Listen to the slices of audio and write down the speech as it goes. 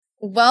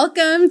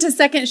Welcome to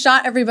Second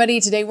Shot,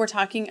 everybody. Today we're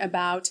talking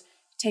about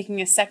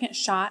taking a second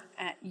shot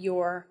at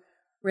your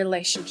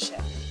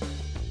relationship.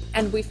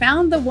 And we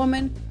found the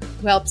woman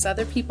who helps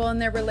other people in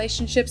their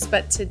relationships,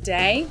 but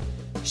today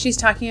she's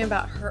talking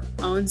about her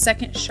own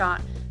second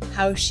shot,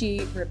 how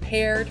she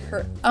repaired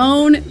her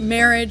own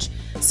marriage.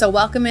 So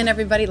welcome in,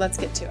 everybody. Let's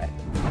get to it.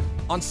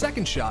 On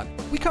Second Shot,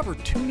 we cover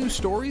 2 new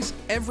stories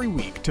every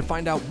week to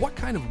find out what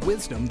kind of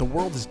wisdom the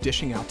world is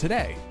dishing out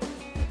today.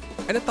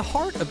 And at the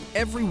heart of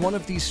every one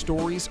of these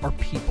stories are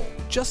people,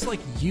 just like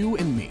you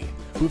and me,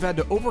 who've had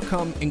to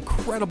overcome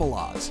incredible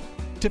odds,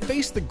 to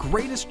face the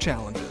greatest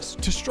challenges,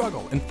 to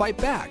struggle and fight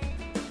back.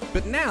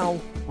 But now,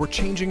 we're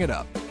changing it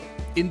up.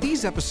 In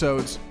these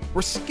episodes,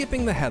 we're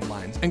skipping the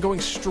headlines and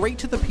going straight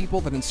to the people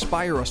that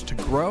inspire us to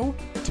grow,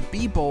 to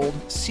be bold,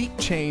 seek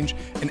change,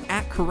 and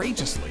act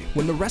courageously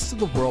when the rest of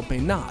the world may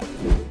not.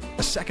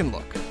 A second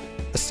look,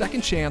 a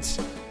second chance,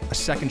 a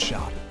second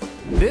shot.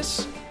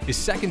 This is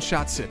Second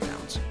Shot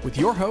Sit-Downs with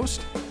your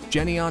host,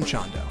 Jenny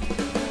Anchondo.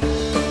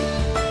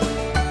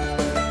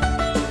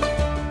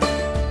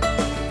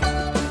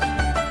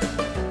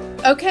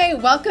 Okay,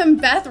 welcome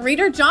Beth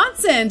Reeder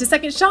Johnson to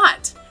Second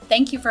Shot.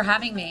 Thank you for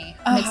having me.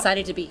 I'm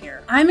excited to be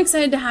here. I'm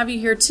excited to have you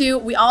here too.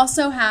 We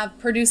also have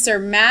producer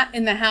Matt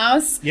in the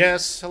house.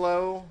 Yes,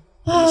 hello.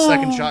 In the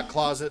Second Shot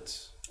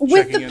closet.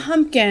 With the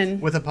pumpkin.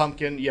 With a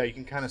pumpkin. Yeah, you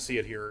can kind of see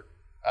it here.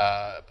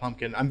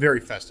 Pumpkin. I'm very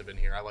festive in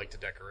here. I like to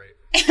decorate.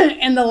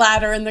 And the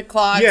ladder and the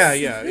clocks. Yeah.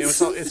 You know,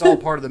 it's all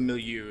part of the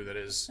milieu that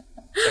is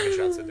Second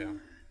Shot Sit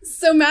Down.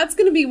 So Matt's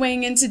going to be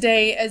weighing in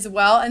today as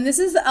well. And this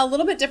is a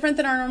little bit different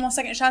than our normal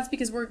second shots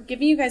because we're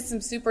giving you guys some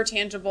super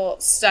tangible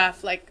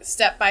stuff, like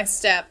step by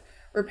step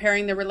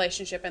repairing the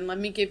relationship. And let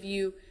me give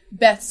you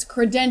Beth's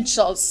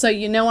credentials so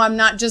you know I'm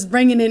not just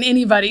bringing in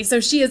anybody. So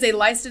she is a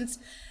licensed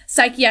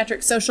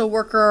psychiatric social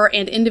worker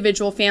and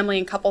individual family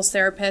and couples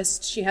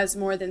therapist. She has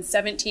more than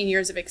 17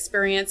 years of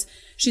experience.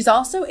 She's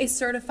also a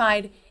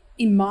certified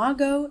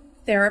Imago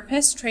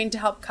therapist trained to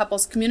help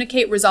couples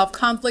communicate, resolve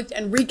conflict,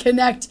 and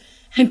reconnect.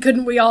 And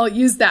couldn't we all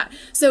use that?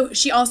 So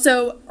she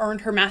also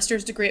earned her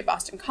master's degree at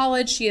Boston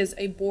College. She is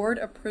a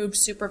board-approved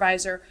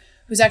supervisor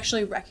who's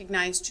actually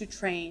recognized to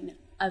train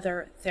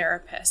other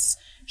therapists.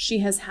 She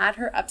has had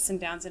her ups and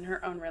downs in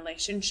her own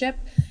relationship.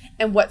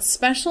 And what's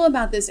special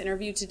about this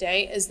interview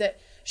today is that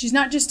she's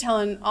not just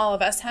telling all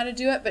of us how to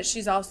do it, but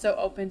she's also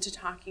open to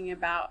talking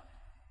about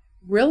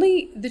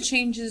really the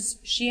changes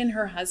she and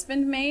her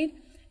husband made.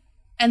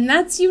 And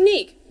that's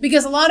unique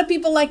because a lot of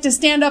people like to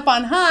stand up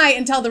on high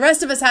and tell the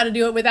rest of us how to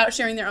do it without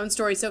sharing their own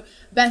story. So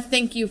Beth,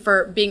 thank you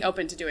for being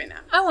open to doing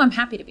that. Oh, I'm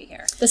happy to be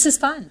here. This is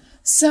fun.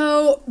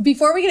 So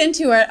before we get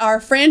into it, our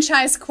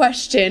franchise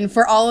question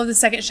for all of the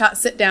Second Shot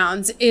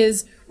sit-downs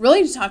is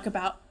really to talk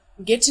about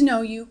get to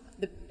know you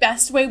the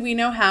best way we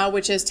know how,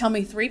 which is tell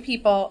me 3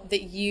 people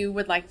that you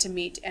would like to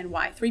meet and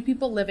why. 3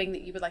 people living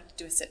that you would like to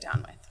do a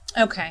sit-down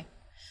with. Okay.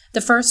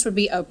 The first would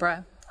be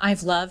Oprah.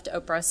 I've loved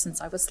Oprah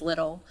since I was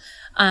little.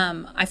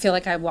 I feel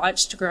like I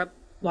grew up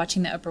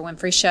watching the Oprah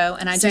Winfrey Show,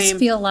 and I just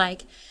feel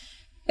like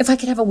if I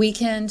could have a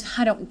weekend,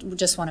 I don't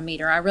just want to meet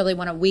her. I really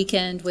want a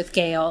weekend with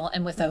Gail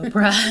and with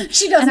Oprah.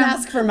 She doesn't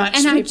ask for much.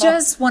 And people. I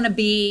just want to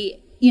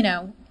be,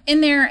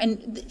 in there.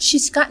 And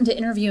she's gotten to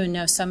interview and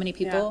know so many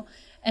people. Yeah.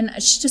 And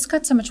she's just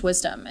got so much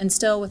wisdom. And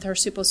still with her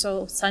Super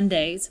Soul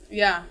Sundays,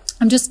 yeah,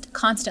 I'm just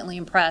constantly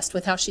impressed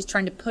with how she's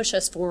trying to push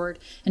us forward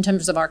in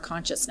terms of our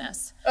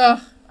consciousness.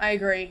 Oh, I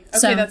agree.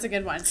 Okay, that's a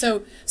good one.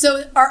 So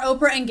are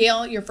Oprah and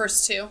Gail your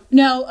first 2?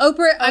 No,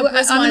 Oprah.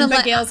 Oprah's one,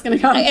 but Gail's going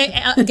to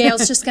come.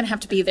 Gail's just going to have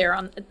to be there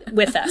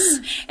with us.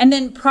 And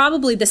then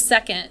probably the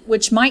second,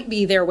 which might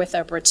be there with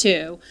Oprah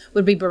too,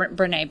 would be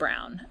Brene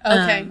Brown.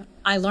 Okay.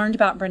 I learned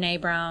about Brene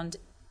Brown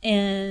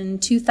in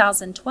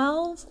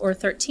 2012 or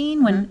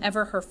 13,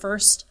 whenever her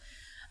first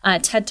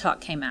TED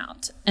Talk came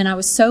out. And I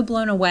was so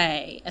blown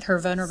away at her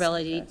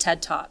vulnerability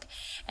TED Talk.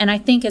 And I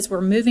think as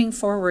we're moving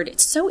forward,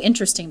 it's so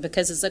interesting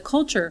because as a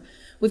culture,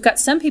 we've got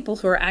some people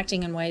who are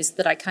acting in ways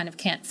that I kind of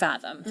can't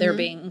fathom. They're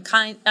being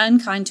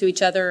unkind to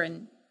each other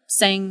and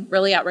saying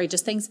really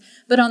outrageous things.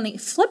 But on the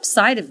flip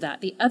side of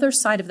that, the other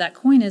side of that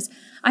coin is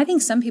I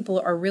think some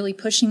people are really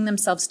pushing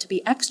themselves to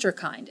be extra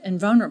kind and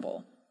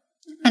vulnerable.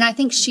 And I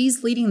think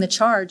she's leading the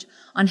charge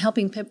on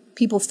helping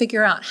people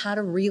figure out how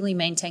to really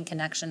maintain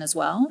connection as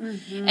well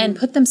and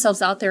put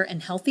themselves out there in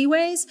healthy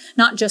ways,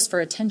 not just for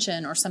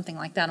attention or something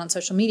like that on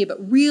social media, but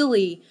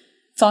really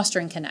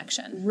fostering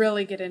connection.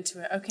 Really get into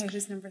it. Okay,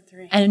 who's number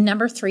 3? And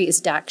number 3 is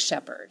Dax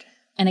Shepard.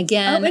 And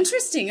again... Oh,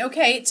 interesting.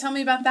 Okay, tell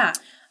me about that.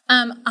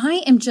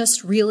 I am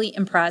just really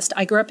impressed.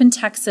 I grew up in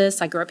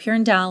Texas. I grew up here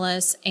in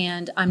Dallas,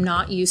 and I'm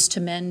not used to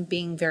men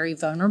being very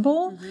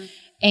vulnerable.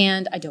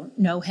 And I don't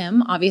know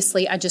him.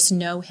 Obviously, I just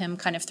know him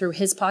kind of through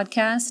his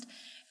podcast,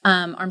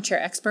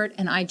 Armchair Expert.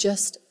 And I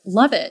just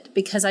love it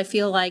because I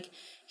feel like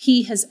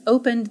he has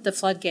opened the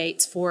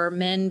floodgates for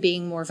men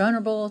being more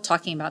vulnerable,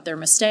 talking about their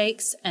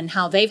mistakes and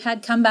how they've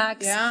had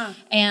comebacks,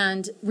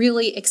 and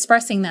really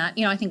expressing that.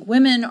 I think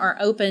women are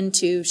open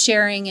to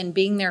sharing and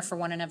being there for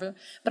one another,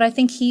 but I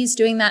think he's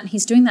doing that, and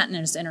he's doing that in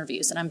his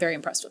interviews, and I'm very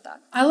impressed with that.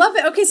 I love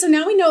it. Okay, so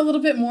now we know a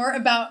little bit more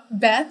about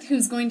Beth,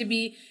 who's going to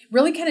be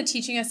really kind of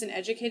teaching us and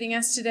educating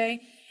us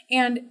today.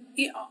 And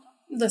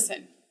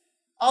listen,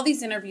 all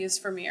these interviews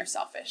for me are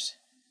selfish.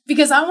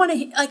 Because I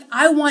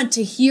want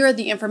to hear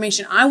the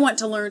information. I want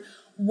to learn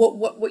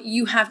what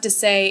you have to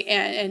say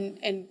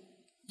and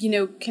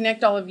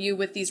connect all of you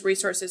with these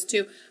resources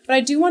too. But I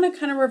do want to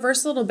kind of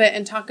reverse a little bit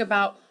and talk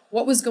about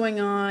what was going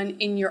on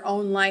in your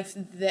own life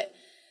that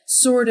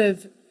sort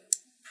of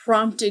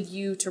prompted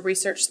you to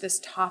research this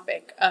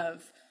topic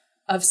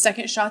of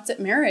second shots at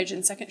marriage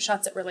and second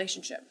shots at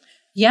relationship.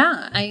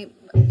 Yeah,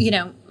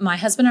 my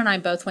husband and I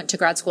both went to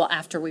grad school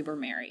after we were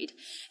married,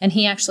 and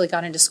he actually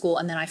got into school,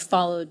 and then I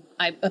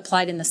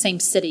applied in the same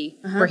city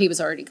where he was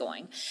already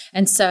going.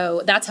 And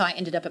so that's how I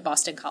ended up at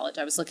Boston College.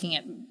 I was looking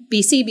at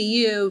BC,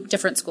 BU,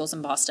 different schools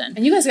in Boston.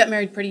 And you guys got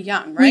married pretty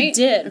young, right? We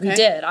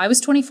did. I was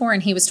 24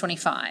 and he was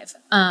 25,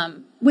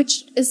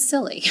 which is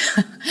silly.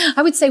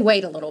 I would say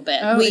wait a little bit.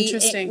 Oh,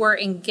 interesting. We were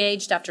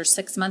engaged after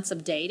 6 months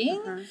of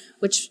dating,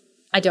 which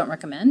I don't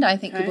recommend. I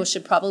think people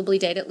should probably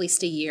date at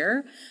least a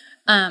year.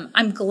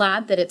 I'm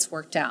glad that it's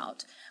worked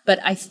out, but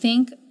I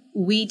think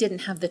we didn't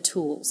have the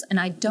tools, and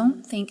I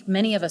don't think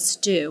many of us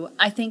do.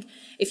 I think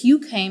if you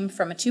came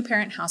from a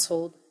two-parent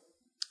household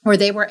where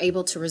they were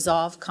able to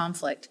resolve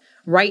conflict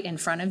right in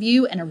front of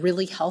you in a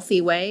really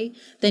healthy way,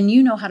 then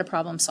you know how to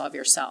problem solve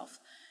yourself.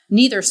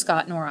 Neither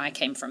Scott nor I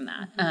came from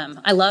that.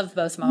 I love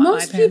both my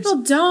parents. Most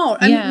people don't.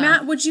 I mean,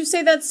 Matt, would you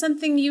say that's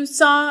something you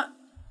saw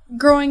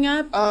growing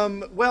up?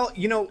 Well,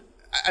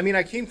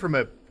 I came from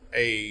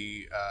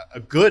a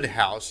good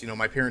house.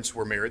 My parents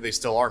were married. They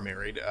still are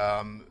married.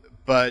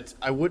 But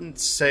I wouldn't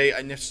say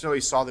I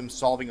necessarily saw them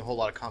solving a whole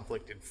lot of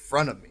conflict in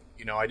front of me.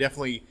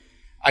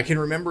 I can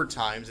remember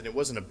times, and it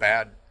wasn't a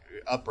bad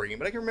upbringing,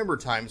 but I can remember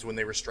times when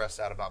they were stressed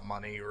out about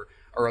money or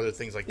other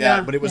things like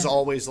that. But it was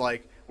always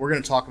like, we're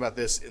going to talk about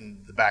this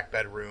in the back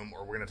bedroom,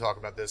 or we're going to talk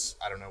about this,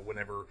 I don't know,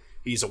 whenever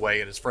he's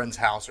away at his friend's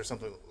house or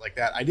something like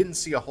that. I didn't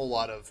see a whole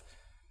lot of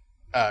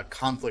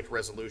conflict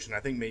resolution. I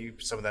think maybe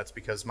some of that's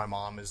because my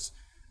mom is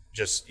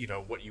just,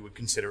 what you would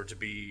consider to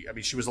be,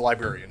 she was a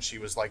librarian. She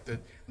was like the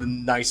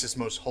nicest,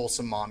 most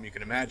wholesome mom you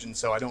can imagine.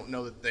 So I don't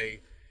know that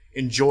they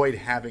enjoyed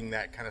having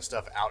that kind of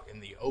stuff out in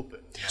the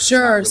open.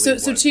 Sure. Really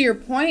so to your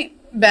point,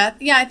 Beth,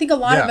 I think a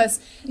lot of us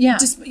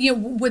just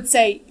would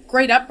say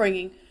great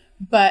upbringing,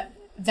 but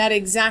that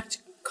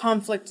exact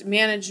conflict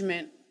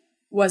management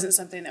wasn't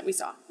something that we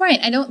saw. Right.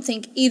 I don't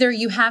think either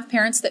you have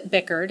parents that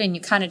bickered and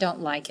you kind of don't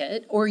like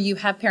it, or you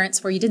have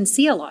parents where you didn't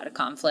see a lot of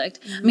conflict.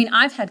 Mm-hmm.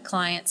 I've had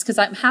clients, because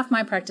half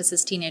my practice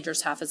is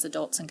teenagers, half is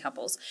adults and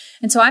couples.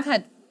 And so I've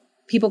had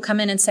people come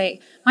in and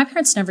say, my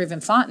parents never even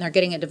fought and they're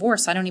getting a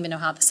divorce. I don't even know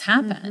how this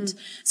happened.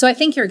 Mm-hmm. So I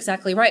think you're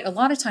exactly right. A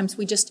lot of times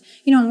we just,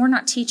 and we're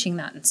not teaching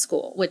that in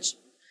school, which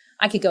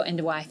I could go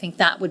into why I think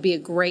that would be a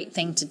great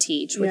thing to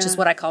teach, which is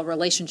what I call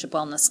relationship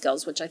wellness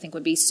skills, which I think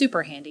would be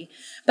super handy.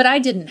 But I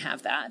didn't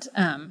have that.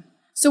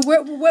 So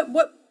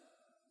what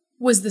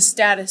was the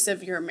status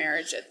of your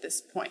marriage at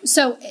this point?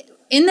 So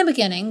in the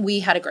beginning, we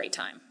had a great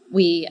time.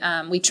 We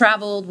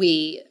traveled,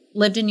 we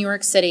lived in New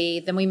York City,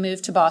 then we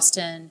moved to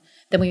Boston,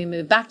 then we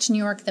moved back to New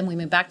York, then we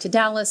moved back to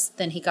Dallas,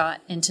 then he got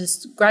into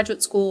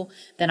graduate school,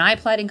 then I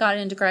applied and got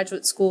into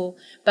graduate school,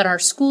 but our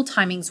school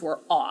timings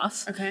were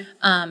off. Okay.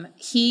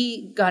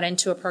 He got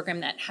into a program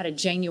that had a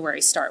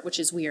January start, which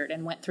is weird,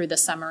 and went through the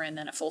summer and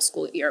then a full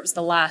school year. It was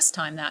the last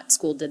time that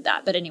school did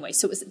that. But anyway,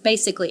 so it was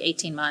basically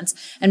 18 months,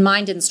 and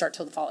mine didn't start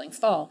till the following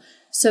fall.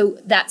 So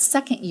that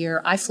second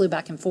year, I flew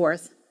back and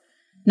forth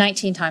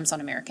 19 times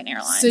on American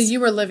Airlines. So you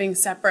were living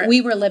separate.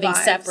 We were living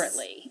lives.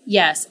 Separately,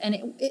 yes.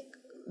 And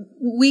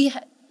we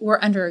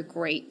were under a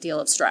great deal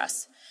of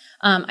stress.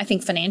 I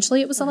think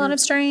financially it was a lot of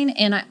strain.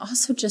 And I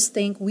also just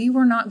think we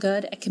were not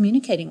good at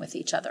communicating with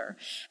each other.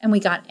 And we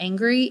got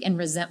angry and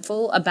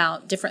resentful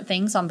about different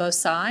things on both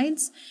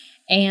sides.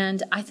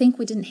 And I think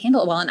we didn't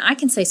handle it well. And I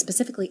can say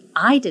specifically,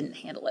 I didn't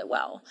handle it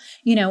well.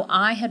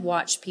 I had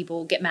watched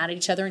people get mad at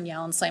each other and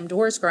yell and slam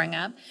doors growing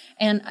up.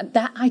 And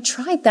I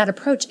tried that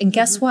approach. And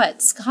guess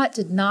what? Scott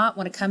did not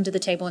want to come to the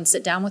table and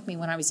sit down with me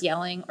when I was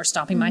yelling or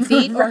stomping my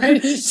feet or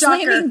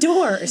slamming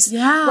doors.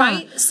 Yeah.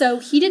 Right? So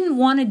he didn't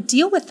want to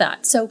deal with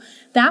that. So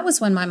that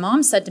was when my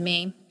mom said to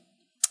me,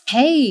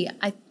 hey,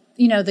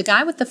 the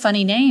guy with the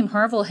funny name,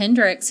 Harville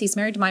Hendrix, he's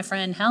married to my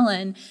friend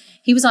Helen.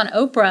 He was on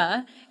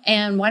Oprah.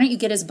 And why don't you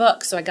get his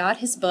book? So I got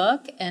his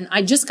book, and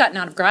I'd just gotten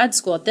out of grad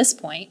school at this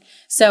point.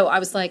 So I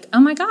was like, oh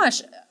my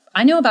gosh,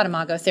 I know about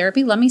imago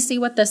therapy. Let me see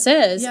what this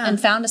is,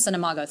 and found us an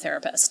imago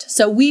therapist.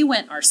 So we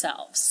went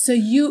ourselves. So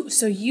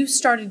you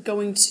started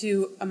going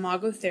to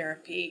imago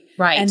therapy,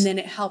 right? And then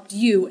it helped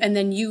you, and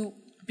then you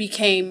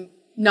became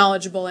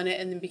knowledgeable in it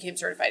and then became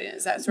certified in it.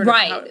 Is that sort of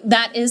how Right.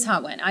 That is how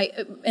it went.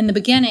 In the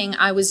beginning,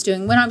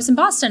 when I was in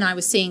Boston, I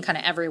was seeing kind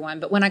of everyone.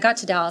 But when I got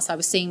to Dallas, I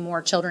was seeing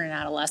more children and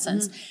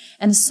adolescents.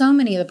 And so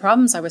many of the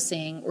problems I was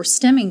seeing were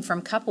stemming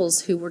from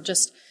couples who were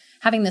just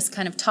having this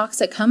kind of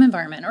toxic home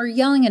environment or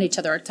yelling at each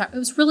other. It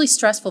was really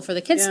stressful for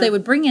the kids. Yeah. They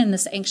would bring in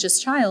this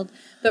anxious child,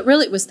 but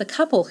really it was the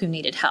couple who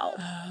needed help.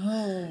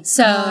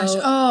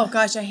 Oh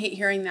gosh, I hate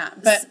hearing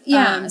that. But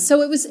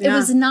So it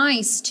was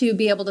nice to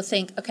be able to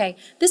think, okay,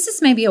 this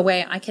is maybe a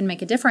way I can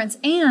make a difference.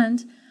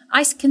 And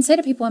I can say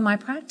to people in my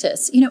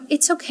practice,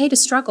 it's okay to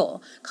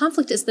struggle.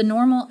 Conflict is the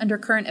normal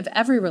undercurrent of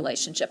every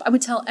relationship. I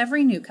would tell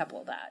every new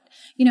couple that.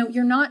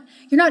 You're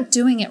not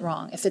doing it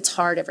wrong if it's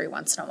hard every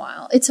once in a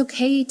while. It's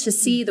okay to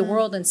see the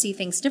world and see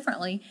things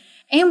differently.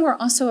 And we're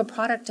also a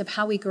product of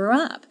how we grew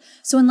up.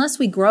 So unless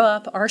we grow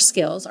up our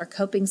skills, our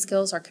coping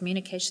skills, our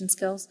communication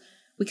skills,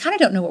 we kind of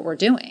don't know what we're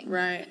doing.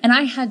 Right. And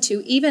I had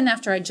to, even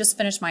after I just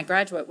finished my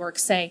graduate work,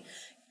 say,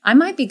 I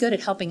might be good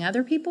at helping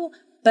other people,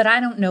 but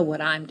I don't know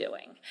what I'm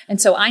doing. And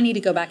so I need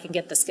to go back and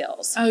get the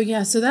skills. Oh,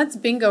 yeah. So that's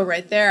bingo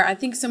right there. I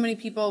think so many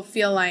people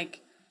feel like,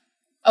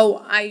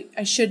 oh, I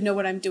should know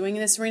what I'm doing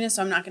in this arena,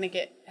 so I'm not going to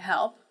get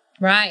help.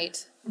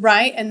 Right.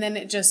 Right? And then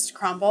it just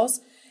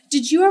crumbles.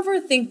 Did you ever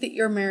think that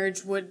your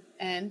marriage would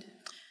end?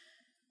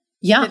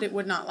 Yeah. That it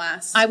would not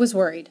last? I was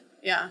worried.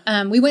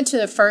 Yeah. We went to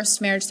the first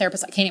marriage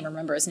therapist. I can't even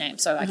remember his name,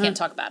 so I can't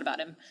talk bad about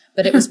him.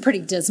 But it was pretty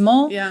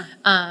dismal. Yeah.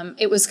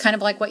 It was kind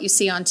of like what you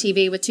see on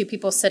TV with two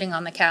people sitting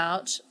on the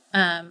couch,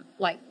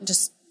 like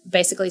just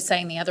basically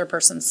saying the other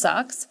person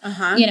sucks.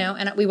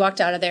 And we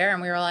walked out of there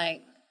and we were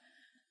like,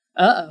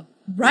 uh-oh.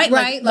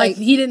 Right. Like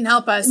he didn't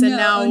help us, and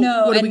now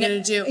what are we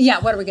going to do? Yeah,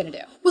 what are we going to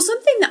do? Well,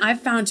 something that I've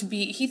found to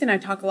be, Heath and I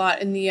talk a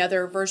lot in the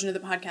other version of the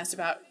podcast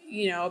about,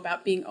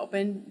 about being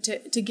open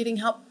to getting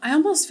help. I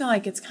almost feel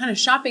like it's kind of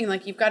shopping,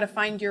 like you've got to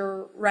find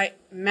your right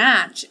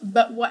match.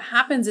 But what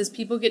happens is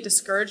people get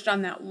discouraged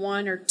on that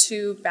one or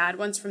two bad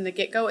ones from the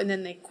get-go, and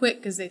then they quit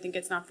because they think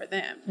it's not for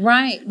them.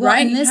 Right. Well,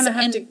 right? And You kind of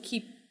have to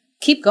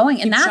keep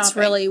going. And that's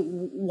shopping. really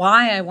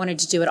why I wanted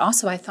to do it.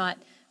 Also, I thought,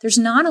 there's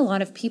not a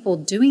lot of people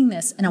doing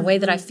this in a way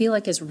that I feel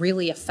like is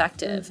really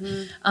effective.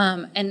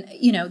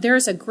 There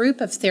is a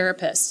group of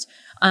therapists,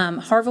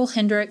 Harville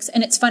Hendricks,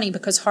 and it's funny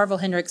because Harville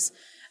Hendricks,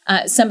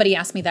 somebody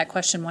asked me that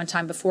question one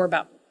time before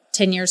about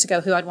 10 years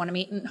ago who I'd want to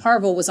meet, and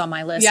Harville was on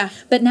my list. Yeah.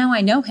 But now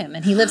I know him,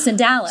 and he lives in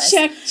Dallas.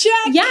 Check.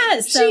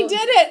 Yes. She did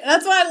it.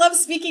 That's why I love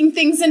speaking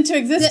things into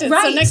existence.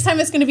 Right. So next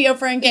time it's going to be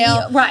Oprah and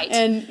Gail. Right.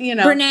 And,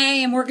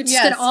 Renee, and we're just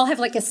going to all have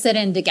like a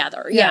sit-in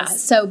together. Yeah.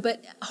 Yes. So,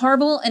 but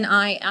Harville and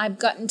I've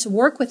gotten to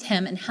work with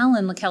him and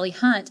Helen LaKelly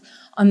Hunt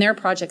on their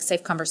project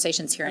Safe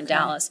Conversations here in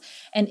Dallas.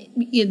 And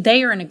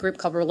they are in a group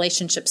called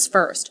Relationships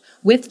First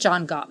with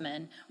John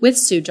Gottman, with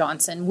Sue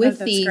Johnson,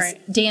 with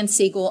Dan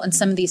Siegel, and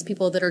some of these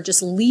people that are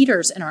just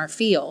leaders in our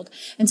field.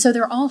 And so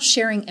they're all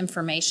sharing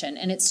information.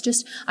 And it's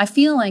just, I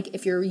feel like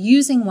if you're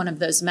using one of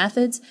those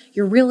methods,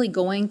 you're really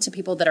going to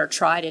people that are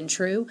tried and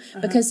true.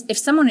 Because if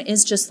someone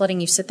is just letting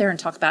you sit there and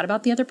talk bad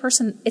about the other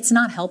person, it's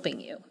not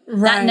helping you.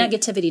 Right. That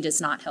negativity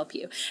does not help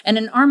you. And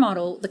in our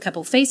model, the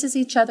couple faces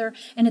each other,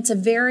 and it's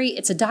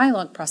a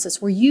dialogue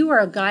process where you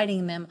are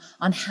guiding them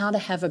on how to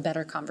have a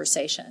better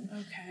conversation.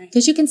 Okay.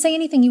 Because you can say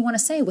anything you want to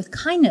say with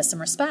kindness and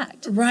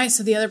respect. Right.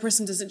 So the other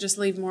person doesn't just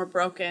leave more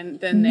broken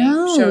than they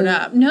showed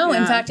up. No,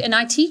 Yeah. in fact, and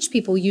I teach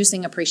people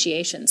using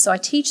appreciation. So I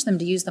teach them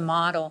to use the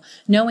model,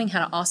 knowing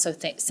how to also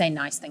say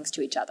nice things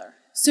to each other.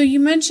 So you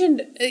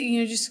mentioned,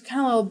 just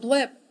kind of a little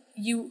blip,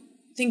 you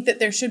think that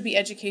there should be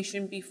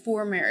education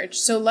before marriage.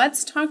 So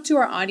let's talk to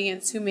our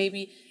audience who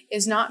maybe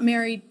is not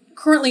married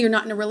currently or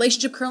not in a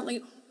relationship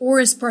currently, or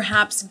is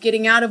perhaps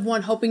getting out of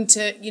one, hoping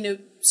to,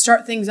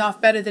 start things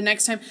off better the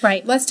next time.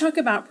 Right. Let's talk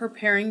about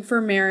preparing for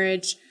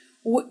marriage.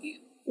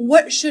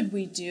 What should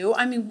we do?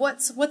 I mean,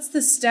 what's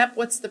the step?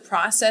 What's the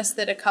process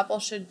that a couple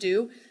should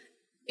do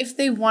if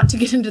they want to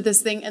get into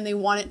this thing and they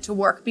want it to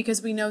work?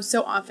 Because we know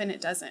so often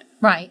it doesn't.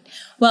 Right.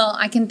 Well,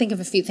 I can think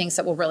of a few things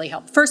that will really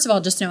help. First of all,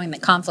 just knowing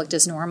that conflict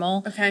is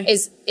normal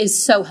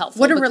is so helpful.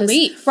 What a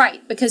relief.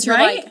 Right. Because you're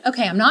Right? like,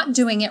 okay, I'm not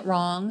doing it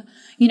wrong.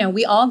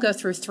 We all go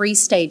through 3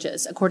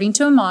 stages. According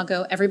to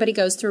Imago, everybody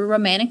goes through a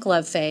romantic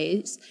love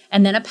phase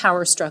and then a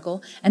power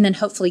struggle. And then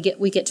hopefully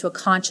we get to a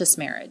conscious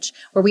marriage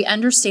where we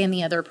understand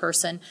the other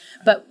person,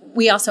 but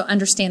we also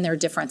understand their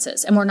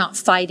differences and we're not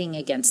fighting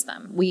against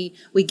them. We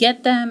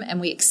get them and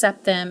we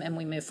accept them and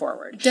we move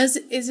forward. Is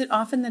it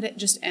often that it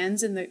just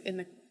ends in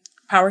the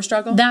power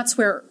struggle? That's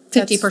where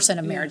 50%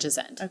 of marriages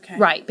end. Okay.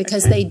 Right.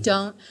 Because they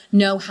don't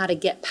know how to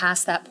get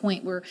past that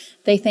point where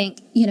they think,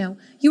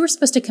 you were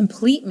supposed to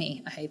complete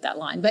me. I hate that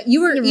line, but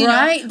you were,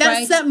 right.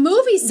 That's that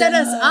movie set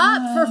us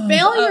up for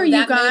failure, you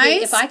that guys.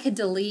 movie, if I could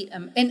delete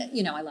them, and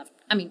I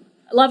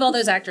love all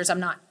those actors. I'm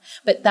not,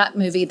 but that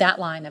movie, that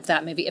line of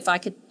that movie, if I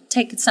could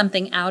take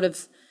something out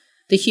of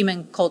the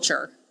human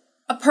culture.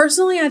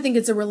 Personally, I think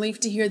it's a relief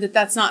to hear that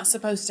that's not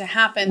supposed to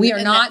happen. We are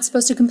not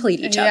supposed to complete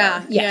each other.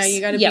 Yeah, Yes.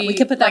 you got to be we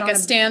could put that like on a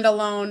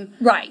standalone,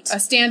 right? A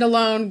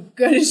standalone,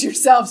 good as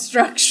yourself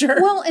structure.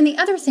 Well, and the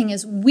other thing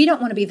is we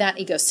don't want to be that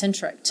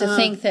egocentric to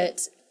think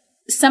that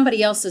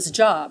somebody else's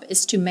job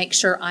is to make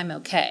sure I'm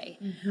okay.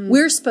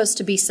 We're supposed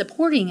to be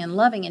supporting and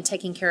loving and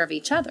taking care of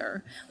each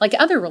other, like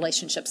other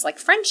relationships, like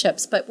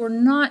friendships, but we're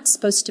not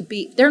supposed to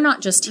be, they're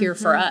not just here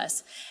for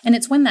us. And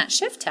it's when that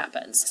shift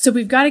happens. So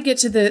we've got to get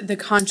to the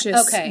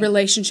conscious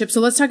relationship.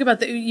 So let's talk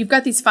about you've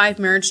got these 5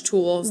 marriage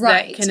tools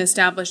that can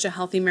establish a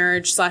healthy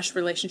marriage /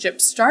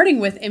 relationship, starting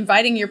with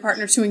inviting your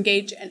partner to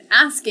engage and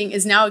asking,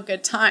 is now a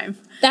good time?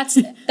 That's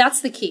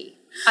the key.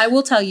 I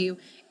will tell you,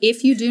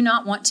 if you do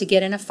not want to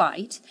get in a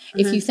fight,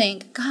 if you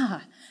think,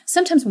 God,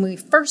 sometimes when we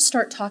first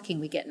start talking,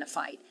 we get in a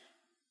fight,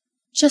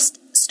 just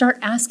start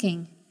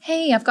asking,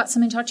 hey, I've got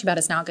something to talk to you about.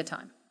 Is now a good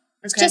time?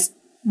 It's just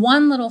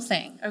one little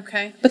thing.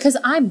 Okay. Because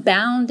I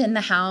bound in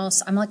the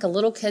house. I'm like a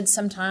little kid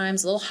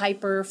sometimes, a little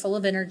hyper, full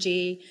of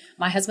energy.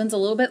 My husband's a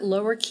little bit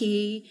lower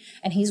key,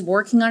 and he's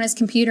working on his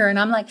computer, and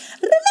I'm like,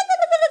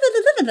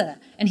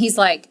 and he's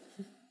like,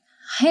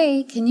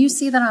 hey, can you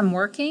see that I'm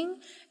working?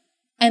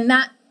 And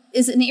that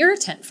is an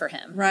irritant for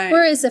him. Right.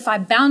 Whereas if I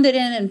bounded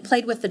in and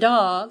played with the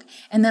dog,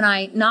 and then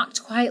I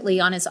knocked quietly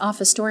on his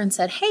office door and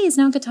said, hey, is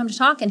now a good time to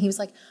talk? And he was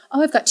like,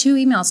 oh, I've got 2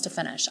 emails to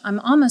finish. I'm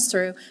almost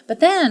through,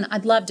 but then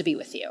I'd love to be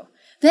with you.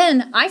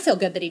 Then I feel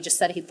good that he just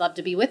said he'd love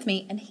to be with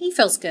me, and he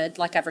feels good,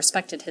 like I've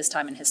respected his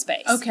time and his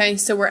space. Okay,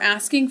 so we're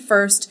asking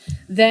first,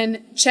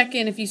 then check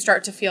in if you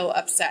start to feel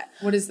upset.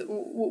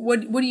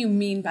 What do you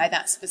mean by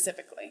that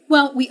specifically?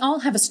 Well, we all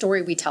have a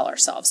story we tell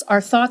ourselves.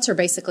 Our thoughts are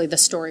basically the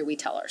story we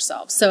tell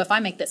ourselves. So if I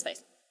make this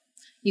face,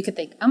 you could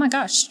think, oh my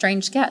gosh,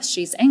 strange guest,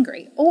 she's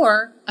angry.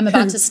 Or I'm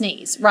about to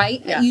sneeze,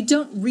 right? Yeah. You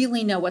don't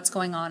really know what's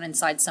going on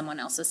inside someone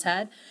else's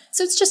head.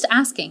 So it's just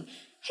asking,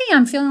 hey,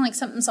 I'm feeling like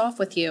something's off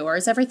with you, or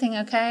is everything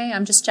okay?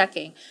 I'm just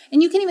checking.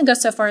 And you can even go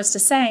so far as to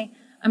say,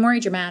 I'm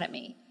worried you're mad at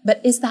me.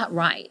 But is that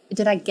right?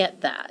 Did I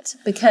get that?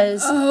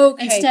 Because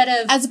instead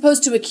of... As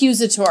opposed to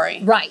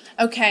accusatory. Right.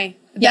 Okay.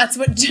 That's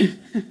what...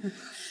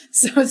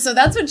 So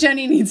that's what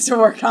Jenny needs to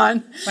work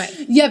on. Right.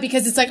 Yeah,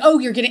 because it's like, oh,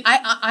 you're getting...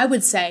 I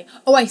would say,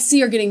 oh, I see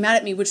you're getting mad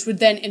at me, which would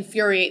then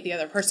infuriate the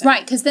other person. Right,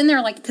 because then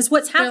they're like... Because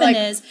what's happened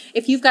is,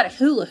 if you've got a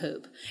hula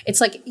hoop,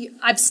 it's like,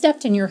 I've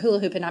stepped in your hula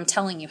hoop and I'm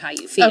telling you how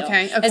you feel.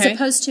 Okay. As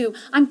opposed to,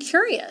 I'm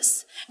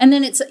curious. And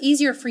then it's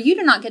easier for you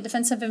to not get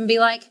defensive and be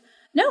like,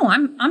 no,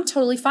 I'm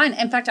totally fine.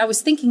 In fact, I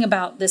was thinking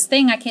about this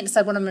thing. I can't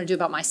decide what I'm going to do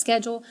about my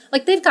schedule.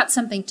 Like, they've got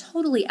something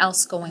totally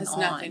else going on.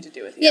 It has nothing to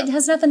do with you. Yeah, it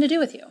has nothing to do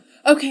with you.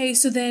 Okay,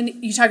 so then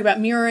you talk about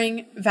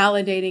mirroring,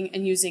 validating,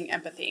 and using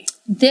empathy.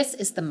 This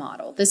is the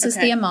model. This is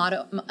the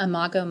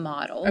Imago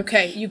model.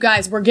 Okay, you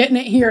guys, we're getting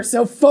it here,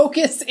 so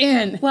focus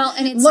in. Well,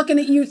 and it's... Looking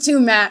at you too,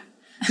 Matt.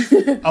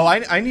 Oh,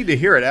 I need to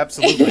hear it,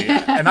 absolutely.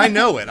 And I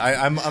know it.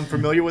 I'm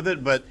familiar with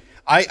it, but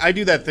I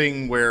do that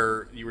thing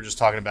where you were just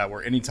talking about,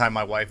 where anytime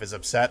my wife is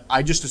upset,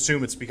 I just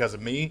assume it's because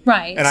of me.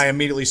 Right. And I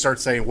immediately start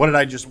saying, what did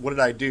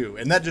I do?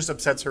 And that just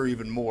upsets her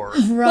even more.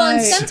 Right. Well,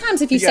 and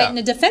sometimes if you say it in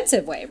a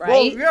defensive way, right?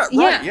 Well, yeah,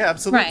 right. Yeah,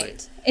 absolutely.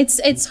 Right.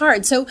 It's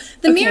hard. So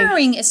the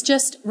mirroring is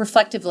just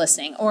reflective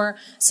listening, or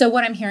so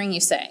what I'm hearing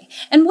you say.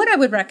 And what I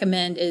would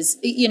recommend is,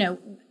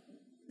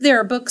 there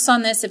are books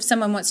on this if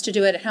someone wants to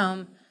do it at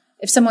home.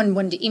 If someone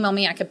wanted to email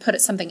me, I could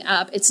put something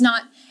up. It's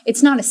not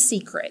a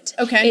secret.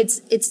 Okay.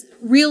 It's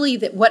really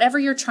that whatever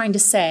you're trying to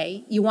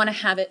say, you want to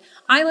have it.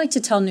 I like to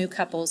tell new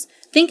couples,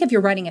 think of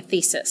you're writing a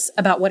thesis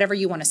about whatever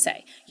you want to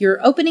say. Your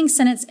opening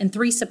sentence and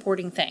 3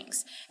 supporting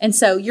things. And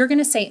so you're going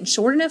to say it in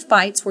short enough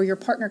bites where your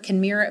partner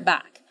can mirror it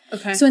back.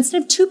 Okay. So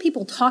instead of 2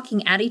 people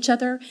talking at each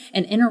other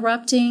and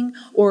interrupting,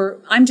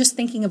 or I'm just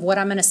thinking of what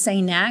I'm going to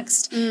say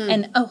next,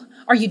 and, oh,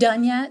 are you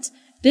done yet?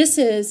 This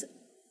is,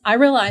 I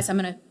realize I'm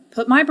going to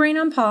put my brain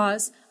on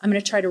pause. I'm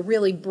going to try to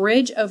really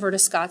bridge over to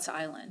Scott's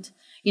island.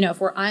 If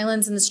we're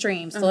islands in the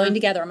streams flowing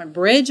together, I'm going to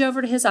bridge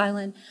over to his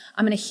island.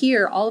 I'm going to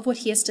hear all of what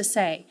he has to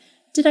say.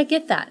 Did I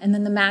get that? And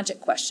then the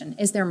magic question,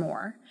 is there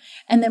more?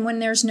 And then when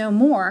there's no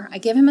more, I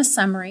give him a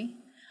summary.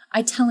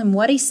 I tell him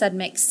what he said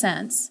makes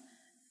sense.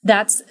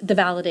 That's the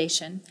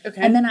validation. Okay.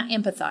 And then I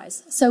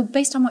empathize. So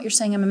based on what you're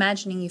saying, I'm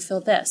imagining you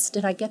feel this.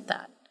 Did I get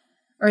that?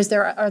 Or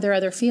are there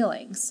other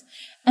feelings?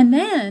 And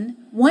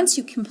then once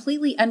you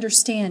completely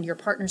understand your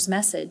partner's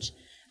message,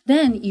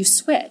 then you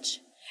switch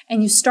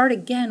and you start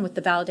again with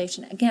the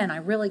validation. Again, I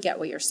really get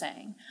what you're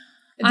saying.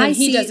 And then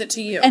he does it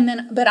to you.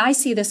 But I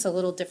see this a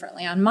little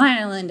differently. On my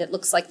island, it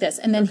looks like this.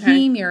 And then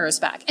he mirrors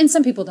back. And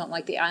some people don't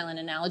like the island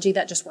analogy.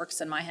 That just works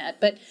in my head.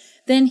 But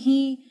then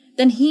he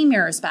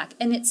mirrors back.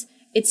 And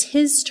it's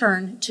his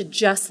turn to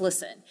just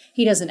listen.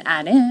 He doesn't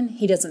add in.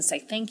 He doesn't say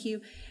thank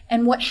you.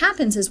 And what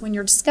happens is when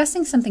you're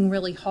discussing something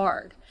really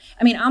hard,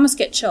 I almost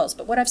get chills,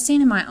 but what I've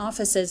seen in my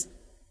office is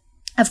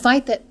a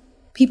fight that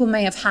people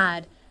may have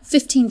had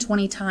 15,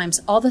 20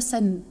 times, all of a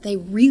sudden they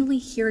really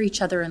hear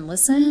each other and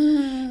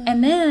listen.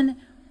 And then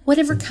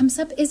whatever comes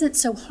up isn't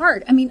so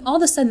hard. All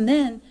of a sudden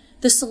then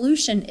the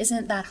solution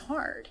isn't that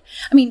hard.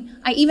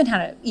 I even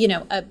had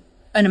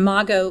an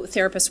Imago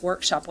therapist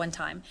workshop one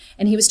time,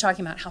 and he was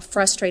talking about how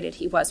frustrated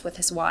he was with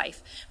his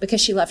wife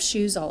because she left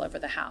shoes all over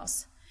the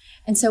house.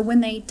 And so when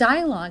they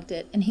dialogued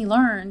it, and he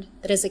learned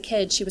that as a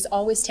kid, she was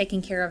always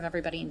taking care of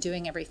everybody and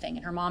doing everything,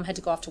 and her mom had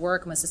to go off to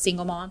work and was a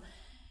single mom,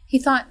 he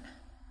thought,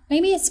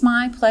 maybe it's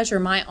my pleasure,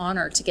 my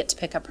honor to get to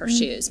pick up her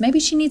shoes. Maybe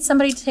she needs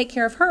somebody to take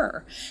care of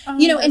her.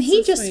 And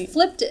he just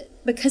flipped it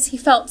because he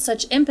felt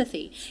such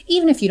empathy.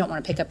 Even if you don't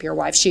want to pick up your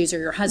wife's shoes or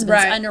your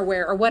husband's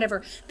underwear or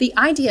whatever, the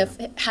idea of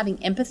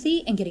having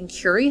empathy and getting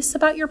curious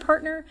about your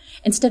partner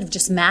instead of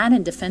just mad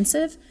and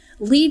defensive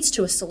leads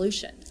to a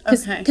solution.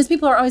 Because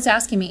people are always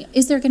asking me,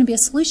 is there going to be a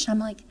solution? I'm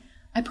like,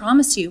 I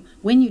promise you,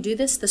 when you do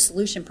this, the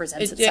solution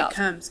presents itself. It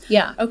comes.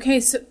 Yeah. Okay,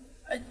 so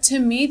to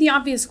me, the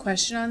obvious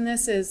question on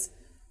this is,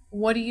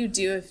 what do you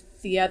do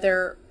if the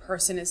other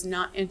person is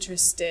not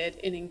interested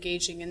in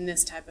engaging in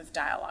this type of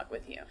dialogue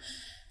with you?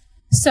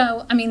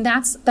 So, I mean,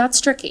 that's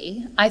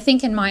tricky. I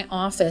think in my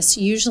office,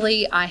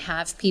 usually I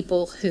have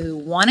people who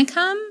want to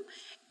come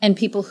and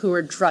people who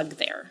are drugged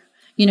there.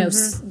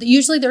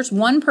 Usually there's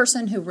one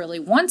person who really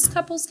wants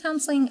couples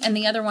counseling and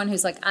the other one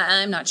who's like,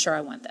 I'm not sure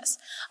I want this.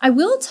 I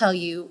will tell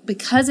you,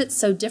 because it's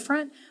so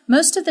different,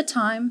 most of the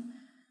time,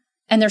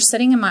 and they're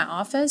sitting in my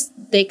office,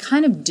 they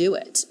kind of do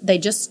it. They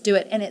just do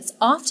it. And it's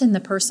often the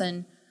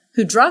person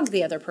who drugged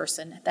the other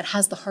person that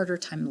has the harder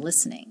time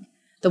listening.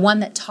 The one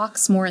that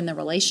talks more in the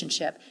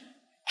relationship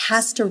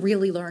has to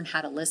really learn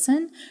how to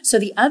listen. So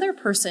the other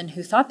person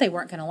who thought they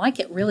weren't going to like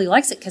it really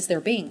likes it because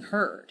they're being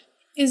heard.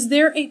 Is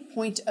there a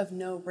point of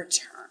no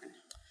return?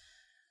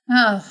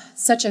 Oh,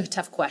 such a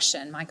tough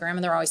question. My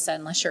grandmother always said,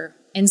 unless you're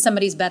in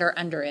somebody's bed or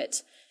under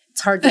it,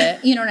 it's hard to,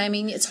 you know what I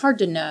mean? It's hard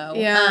to know.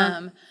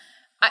 Yeah.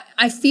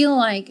 I feel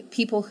like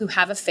people who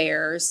have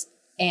affairs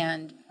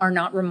and are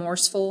not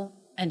remorseful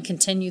and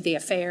continue the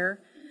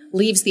affair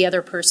leaves the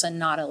other person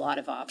not a lot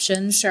of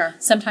options. Sure.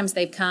 Sometimes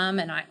they've come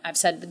and I've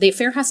said, the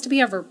affair has to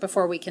be over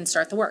before we can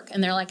start the work.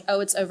 And they're like, oh,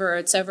 it's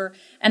over.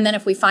 And then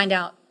if we find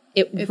out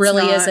it's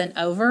really not. Isn't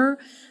over,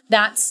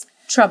 that's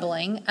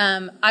troubling.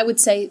 I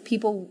would say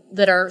people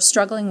that are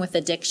struggling with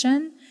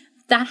addiction,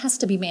 that has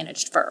to be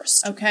managed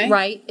first. Okay.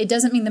 Right? It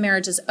doesn't mean the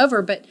marriage is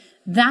over, but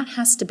that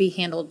has to be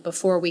handled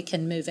before we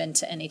can move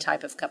into any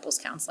type of couples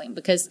counseling,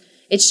 because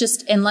it's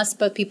just, unless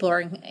both people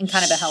are in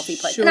kind of a healthy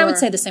place. Sure. And I would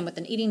say the same with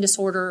an eating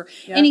disorder,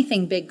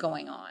 anything big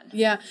going on.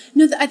 Yeah.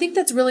 No, I think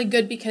that's really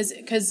good because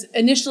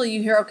initially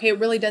you hear, okay, it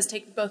really does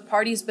take both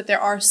parties, but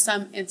there are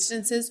some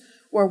instances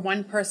where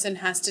one person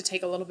has to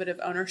take a little bit of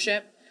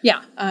ownership.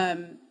 Yeah.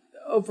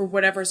 Over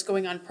whatever's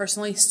going on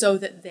personally so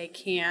that they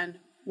can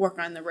work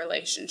on the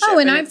relationship. Oh,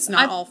 and it's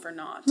not all for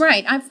naught.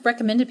 Right. I've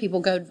recommended people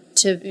go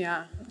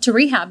to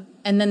rehab,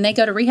 and then they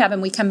go to rehab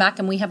and we come back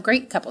and we have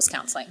great couples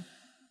counseling.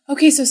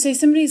 Okay, so say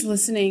somebody's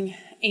listening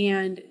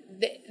and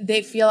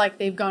they feel like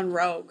they've gone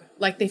rogue.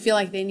 Like they feel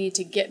like they need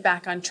to get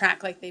back on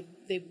track. Like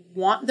they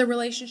want the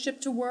relationship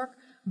to work,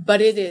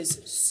 but it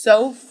is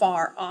so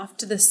far off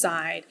to the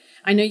side.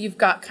 I know you've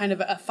got kind of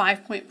a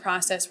 5-point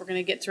process. We're going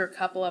to get through a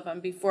couple of them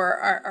before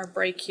our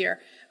break here.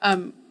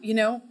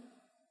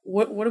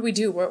 What do we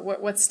do?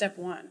 What's step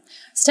one?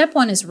 Step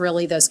one is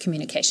really those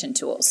communication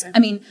tools. Okay. I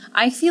mean,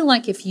 I feel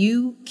like if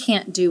you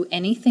can't do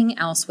anything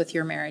else with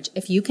your marriage,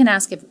 if you can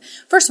ask,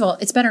 first of all,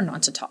 it's better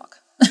not to talk.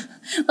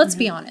 Let's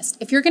be honest.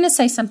 If you're going to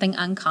say something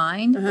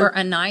unkind or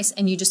unnice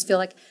and you just feel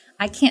like,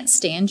 I can't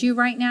stand you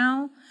right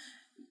now,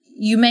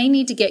 you may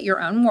need to get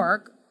your own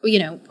work,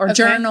 or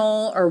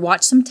journal or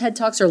watch some TED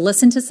Talks or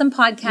listen to some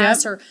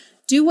podcasts or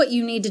do what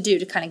you need to do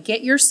to kind of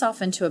get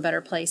yourself into a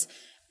better place.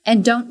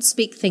 And don't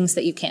speak things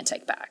that you can't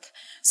take back.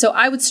 So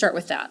I would start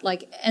with that.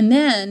 And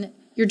then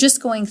you're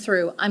just going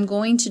through, I'm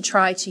going to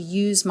try to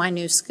use my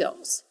new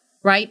skills,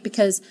 right?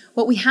 Because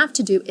what we have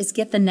to do is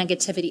get the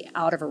negativity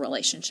out of a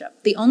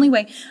relationship. The only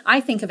way, I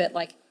think of it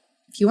like,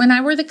 if you and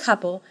I were the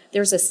couple,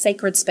 there's a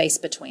sacred space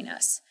between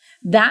us.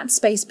 That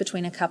space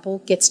between a couple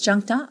gets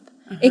junked up.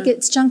 It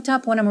gets junked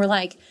up when we're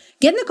like,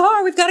 get in the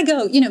car, we've got to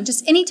go.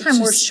 Just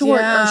anytime we're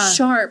short or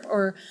sharp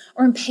or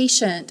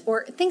impatient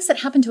or things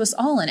that happen to us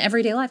all in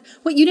everyday life.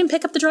 What, you didn't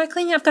pick up the dry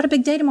cleaning? I've got a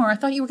big day tomorrow. I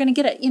thought you were going to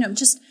get it.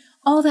 Just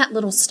all that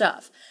little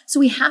stuff.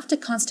 So we have to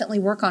constantly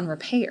work on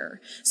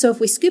repair. So if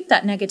we scoop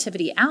that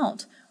negativity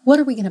out, what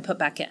are we going to put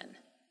back in?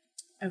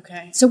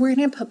 Okay. So we're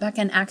going to put back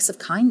in acts of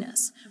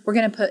kindness. We're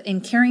going to put in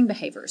caring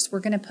behaviors. We're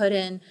going to put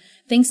in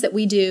things that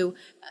we do.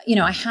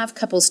 I have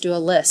couples do a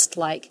list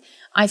like,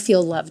 I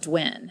feel loved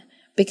when,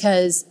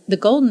 because the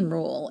golden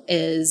rule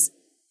is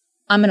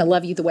I'm going to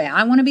love you the way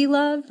I want to be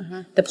loved.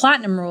 The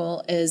platinum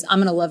rule is I'm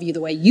going to love you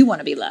the way you want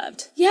to be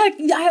loved. Yeah,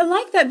 I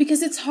like that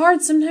because it's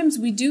hard. Sometimes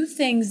we do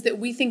things that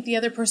we think the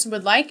other person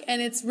would like,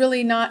 and it's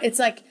really not. It's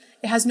like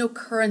it has no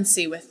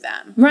currency with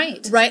them.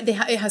 Right. Right.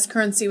 It has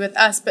currency with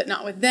us, but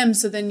not with them.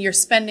 So then you're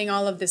spending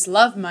all of this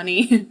love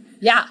money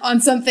on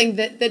something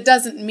that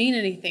doesn't mean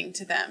anything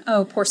to them.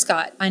 Oh, poor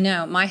Scott. I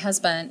know. My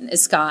husband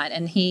is Scott,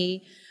 and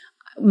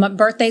my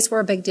birthdays were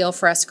a big deal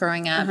for us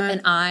growing up.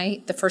 And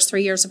the first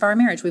 3 years of our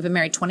marriage, we've been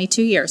married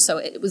 22 years. So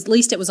at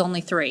least it was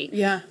only 3.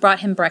 Yeah.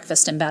 Brought him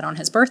breakfast in bed on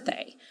his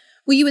birthday.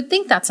 Well, you would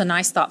think that's a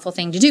nice, thoughtful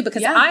thing to do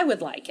because I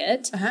would like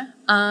it.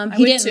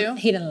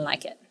 He didn't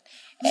like it.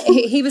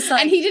 He was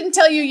like, and he didn't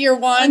tell you year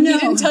 1. No. He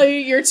didn't tell you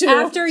year 2.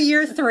 After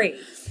year 3,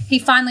 he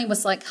finally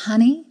was like,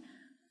 honey,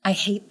 I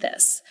hate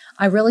this.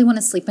 I really want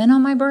to sleep in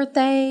on my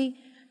birthday.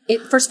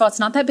 First of all, it's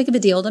not that big of a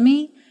deal to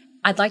me.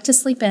 I'd like to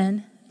sleep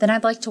in. Then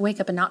I'd like to wake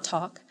up and not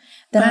talk.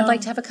 Then I'd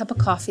like to have a cup of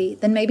coffee.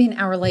 Then maybe an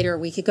hour later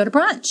we could go to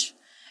brunch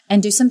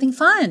and do something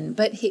fun.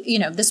 But,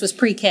 this was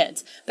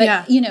pre-kids. But,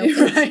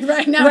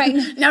 right.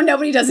 Now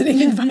nobody does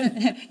anything fun.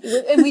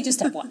 And we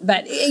just have one.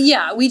 But,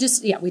 we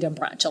don't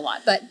brunch a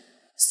lot. But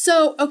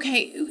so,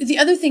 okay, the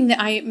other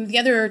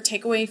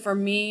takeaway for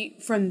me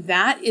from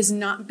that is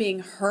not being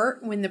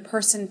hurt when the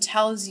person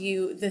tells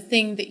you the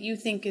thing that you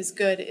think is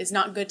good is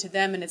not good to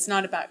them, and it's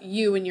not about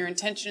you and your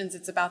intentions,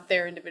 it's about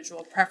their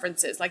individual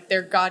preferences, like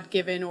their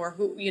God-given or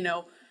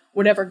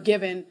whatever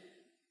given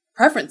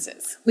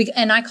preferences.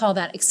 And I call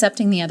that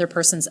accepting the other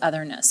person's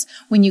otherness.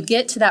 When you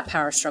get to that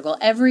power struggle,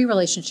 every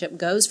relationship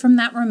goes from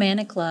that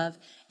romantic love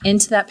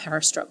into that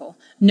power struggle,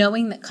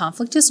 knowing that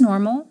conflict is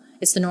normal.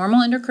 It's the normal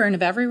undercurrent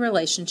of every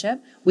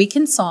relationship. We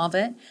can solve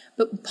it.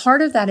 But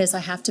part of that is I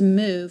have to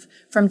move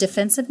from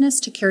defensiveness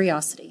to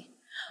curiosity.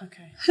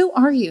 Okay. Who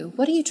are you?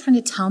 What are you trying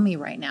to tell me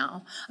right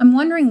now? I'm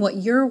wondering what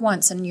your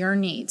wants and your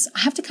needs.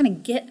 I have to kind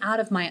of get out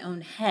of my own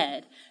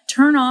head,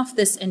 turn off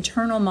this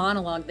internal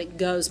monologue that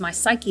goes, my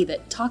psyche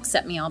that talks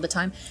at me all the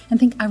time, and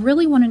think, I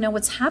really want to know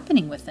what's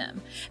happening with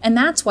them. And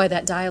that's why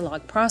that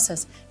dialogue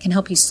process can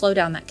help you slow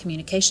down that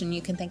communication.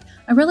 You can think,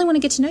 I really want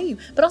to get to know you,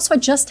 but also I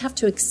just have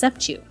to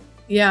accept you.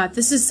 Yeah,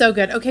 this is so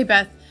good. Okay,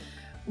 Beth,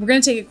 we're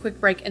going to take a quick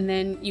break, and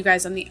then you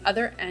guys on the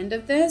other end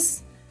of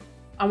this,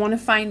 I want to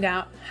find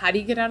out, how do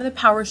you get out of the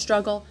power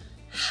struggle?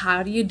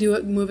 How do you do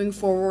it moving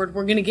forward?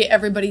 We're going to get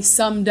everybody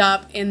summed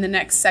up in the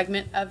next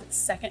segment of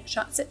Second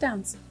Shot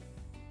Sit-Downs.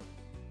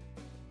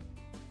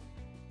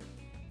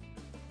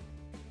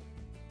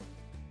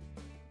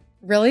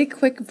 Really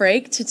quick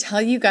break to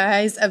tell you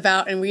guys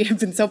about, and we have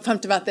been so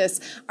pumped about this,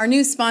 our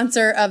new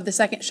sponsor of the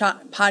Second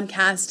Shot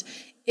podcast.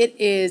 It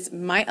is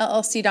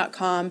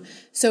myllc.com.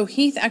 So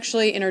Heath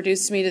actually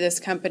introduced me to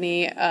this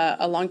company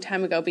a long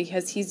time ago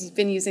because he's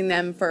been using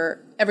them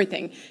for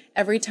everything.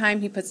 Every time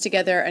he puts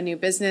together a new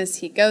business,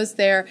 he goes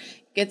there,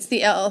 gets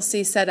the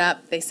LLC set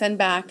up. They send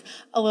back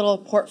a little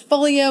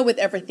portfolio with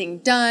everything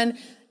done.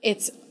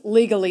 It's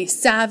legally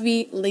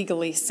savvy,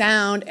 legally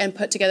sound, and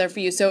put together for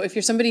you. So if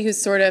you're somebody who's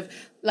sort of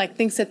like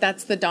thinks that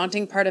that's the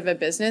daunting part of a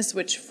business,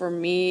 which for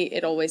me,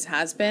 it always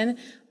has been,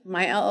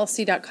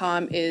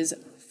 myllc.com is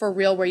for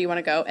real where you want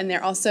to go. And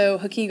they're also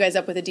hooking you guys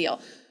up with a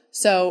deal.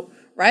 So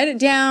write it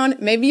down.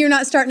 Maybe you're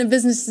not starting a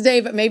business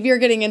today, but maybe you're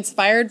getting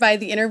inspired by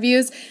the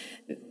interviews.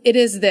 It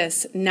is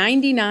this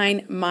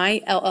 99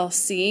 My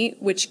LLC,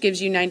 which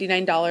gives you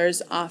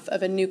 $99 off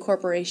of a new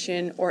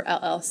corporation or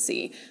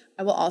LLC.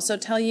 I will also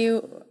tell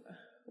you,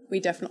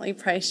 we definitely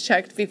price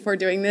checked before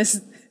doing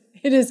this.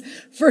 It is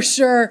for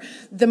sure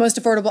the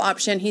most affordable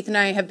option. Heath and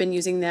I have been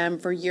using them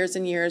for years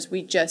and years.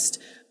 We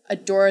just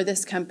adore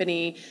this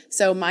company.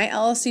 So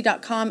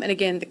myllc.com. And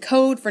again, the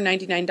code for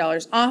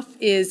 $99 off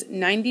is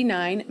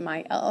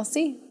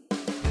 99MyLLC.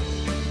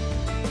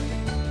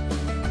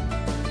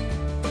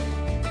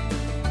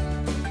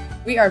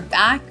 We are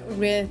back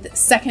with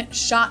Second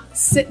Shot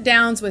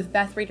Sit-Downs with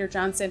Beth Reeder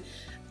Johnson.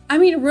 I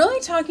mean, really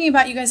talking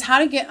about, you guys, how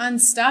to get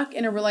unstuck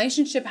in a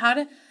relationship, how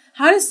to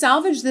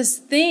salvage this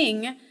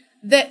thing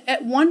that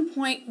at one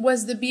point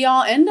was the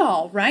be-all,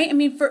 end-all, right? I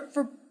mean,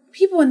 for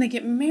people when they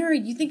get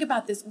married, you think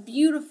about this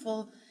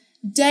beautiful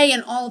day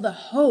and all the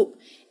hope,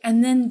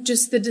 and then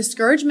just the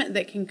discouragement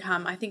that can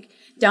come, I think,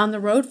 down the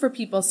road for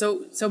people.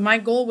 So my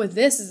goal with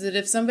this is that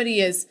if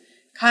somebody is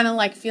kind of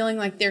like feeling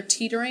like they're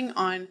teetering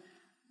on,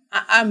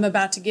 I'm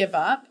about to give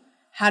up,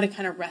 how to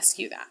kind of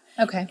rescue that.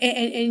 Okay.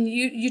 And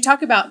you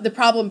talk about the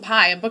problem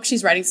pie, a book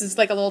she's writing. So it's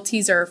like a little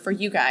teaser for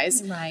you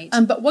guys. Right.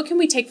 But what can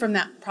we take from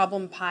that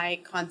problem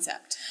pie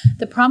concept?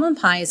 The problem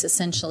pie is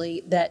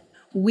essentially that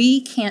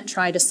we can't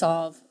try to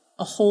solve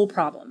a whole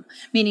problem.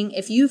 Meaning,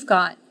 if you've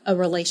got a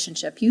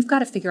relationship, you've got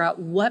to figure out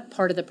what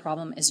part of the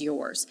problem is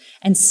yours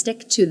and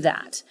stick to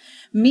that.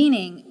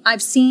 Meaning,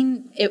 I've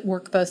seen it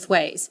work both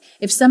ways.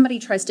 If somebody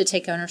tries to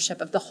take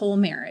ownership of the whole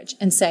marriage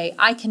and say,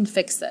 I can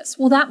fix this,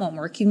 well, that won't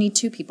work. You need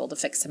two people to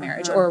fix a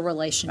marriage or a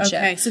relationship.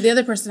 Okay, so the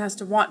other person has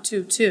to want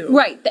to, too.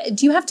 Right.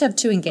 You have to have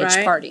two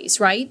engaged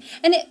parties, right?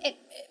 And it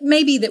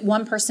may be that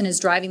one person is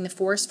driving the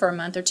force for a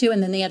month or two,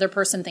 and then the other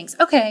person thinks,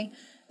 okay,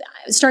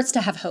 starts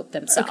to have hope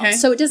themselves. Okay.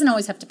 So it doesn't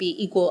always have to be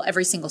equal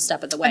every single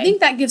step of the way. I think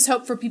that gives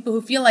hope for people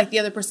who feel like the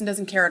other person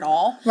doesn't care at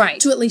all. Right.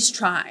 To at least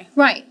try.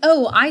 Right.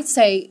 Oh, I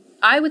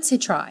would say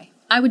try.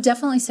 I would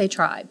definitely say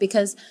try,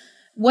 because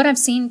what I've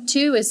seen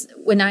too is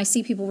when I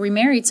see people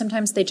remarried,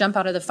 sometimes they jump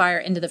out of the fire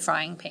into the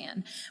frying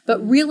pan.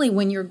 But really,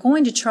 when you're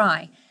going to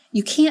try,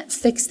 you can't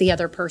fix the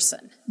other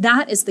person.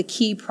 That is the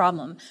key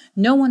problem.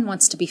 No one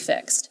wants to be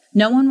fixed.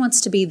 No one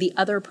wants to be the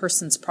other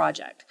person's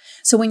project.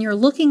 So when you're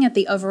looking at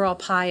the overall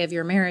pie of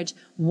your marriage,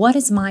 what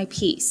is my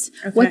piece?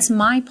 Okay. What's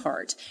my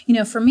part? You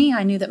know, for me,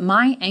 I knew that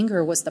my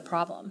anger was the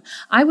problem.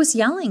 I was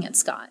yelling at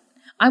Scott.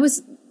 I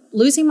was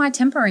losing my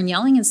temper and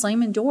yelling and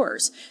slamming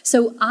doors.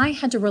 So I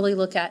had to really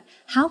look at,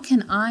 how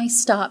can I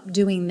stop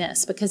doing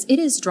this? Because it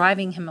is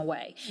driving him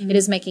away. It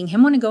is making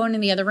him want to go into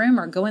the other room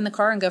or go in the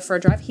car and go for a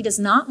drive. He does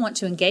not want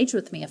to engage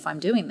with me if I'm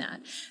doing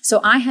that.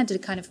 So I had to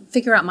kind of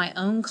figure out my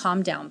own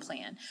calm down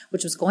plan,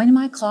 which was going to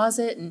my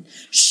closet and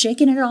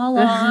shaking it all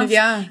off.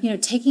 Yeah.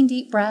 Taking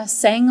deep breaths,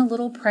 saying a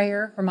little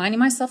prayer, reminding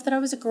myself that I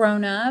was a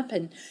grown up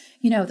and,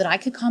 that I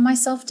could calm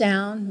myself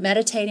down,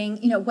 meditating,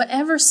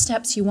 whatever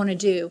steps you want to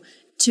do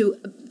to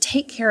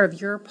take care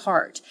of your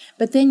part.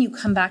 But then you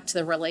come back to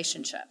the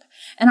relationship.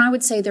 And I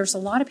would say there's a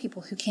lot of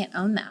people who can't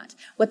own that.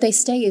 What they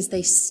stay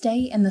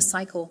in the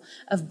cycle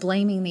of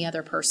blaming the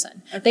other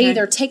person. Okay. They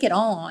either take it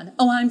all on,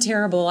 oh, I'm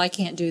terrible, I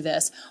can't do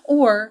this,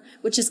 or,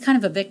 which is kind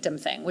of a victim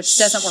thing, which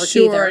doesn't work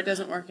either. Sure, it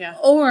doesn't work, yeah.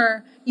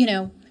 Or,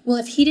 well,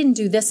 if he didn't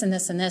do this and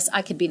this and this,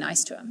 I could be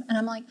nice to him. And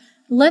I'm like,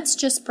 let's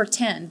just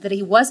pretend that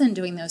he wasn't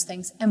doing those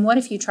things. And what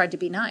if you tried to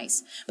be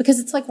nice? Because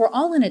it's like we're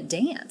all in a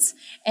dance.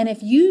 And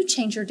if you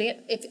change your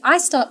dance, if I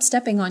stop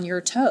stepping on your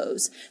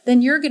toes,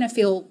 then you're going to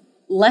feel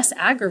less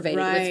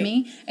aggravated with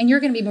me, and you're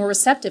going to be more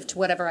receptive to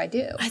whatever I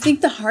do. I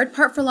think the hard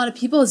part for a lot of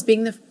people is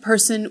being the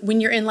person,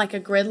 when you're in like a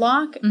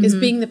gridlock, is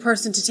being the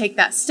person to take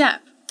that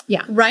step.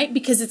 Yeah. Right?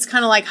 Because it's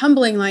kind of like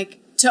humbling, like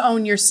to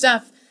own your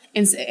stuff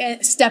and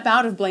step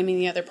out of blaming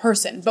the other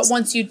person. But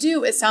once you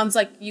do, it sounds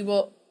like you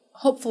will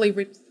hopefully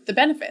reap the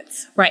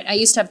benefits. Right. I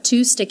used to have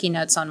 2 sticky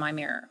notes on my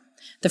mirror.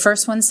 The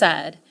first one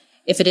said,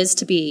 if it is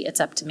to be, it's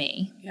up to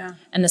me. Yeah.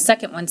 And the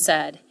second one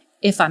said,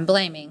 if I'm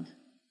blaming,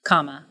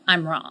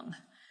 I'm wrong.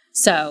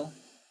 So,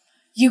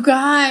 you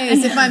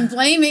guys, if I'm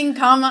blaming,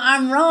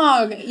 I'm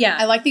wrong. Yeah.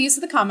 I like the use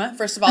of the comma,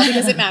 first of all,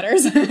 because it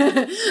matters.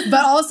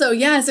 But also,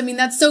 yes, I mean,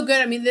 that's so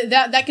good. I mean,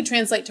 that could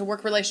translate to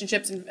work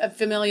relationships and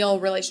familial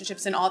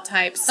relationships in all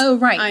types. Oh,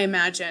 right. I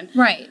imagine.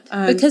 Right.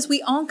 Because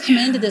we all come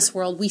into this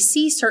world, we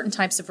see certain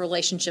types of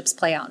relationships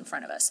play out in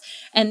front of us.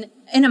 And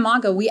in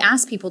Imago, we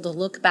ask people to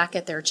look back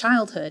at their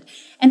childhood.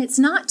 And it's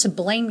not to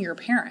blame your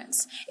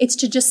parents. It's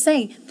to just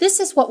say, this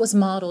is what was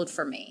modeled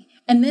for me.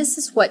 And this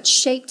is what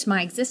shaped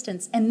my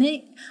existence. And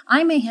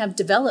I may have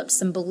developed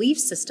some belief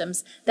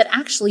systems that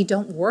actually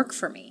don't work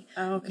for me.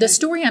 Okay. The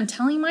story I'm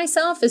telling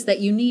myself is that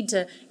you need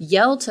to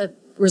yell to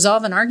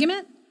resolve an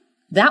argument.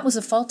 That was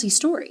a faulty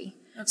story.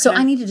 Okay. So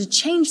I needed to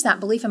change that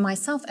belief in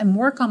myself and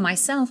work on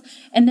myself.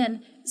 And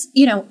then,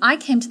 I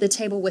came to the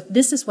table with,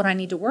 this is what I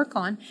need to work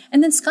on.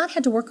 And then Scott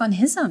had to work on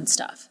his own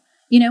stuff,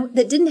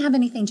 that didn't have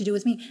anything to do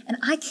with me. And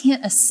I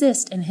can't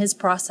assist in his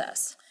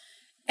process.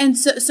 And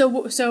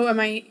so am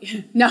I,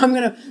 now I'm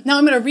going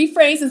to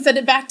rephrase and send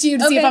it back to you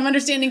to see if I'm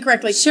understanding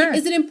correctly. Sure.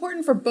 Is it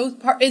important for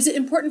both is it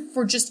important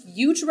for just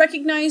you to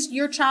recognize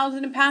your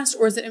childhood and past,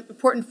 or is it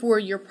important for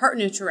your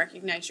partner to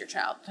recognize your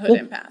childhood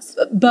and past?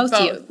 Both.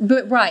 You.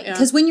 But, right.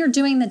 Because when you're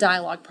doing the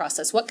dialogue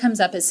process, what comes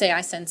up is, say I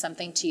send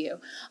something to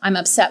you. I'm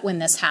upset when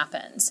this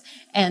happens.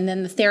 And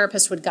then the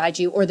therapist would guide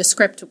you, or the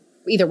script,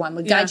 either one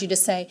would guide you to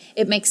say,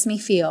 it makes me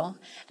feel.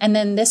 And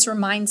then this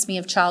reminds me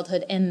of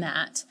childhood in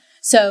that.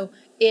 So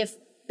if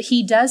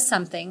he does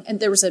something, and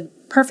there was a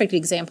perfect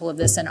example of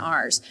this in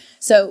ours.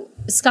 So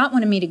Scott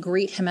wanted me to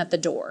greet him at the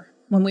door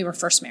when we were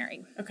first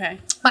married. Okay.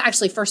 Well,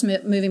 actually, first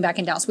moving back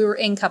in Dallas. We were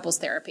in couples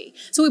therapy.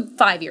 So we were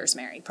 5 years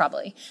married,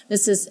 probably.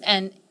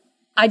 And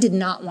I did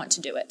not want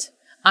to do it.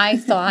 I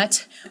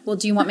thought, well,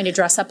 do you want me to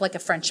dress up like a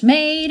French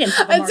maid and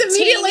have a martini? That's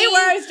immediately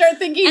where I start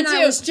thinking, and too.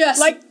 I was just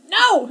like,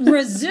 no,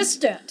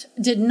 resistant.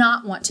 Did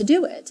not want to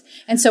do it.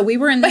 And so we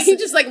were in this. But he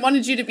just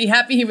wanted you to be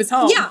happy he was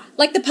home. Yeah,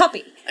 like the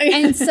puppy.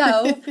 And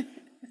so,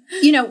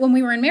 when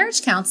we were in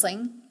marriage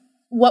counseling,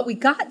 what we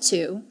got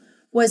to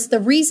was the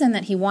reason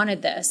that he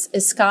wanted this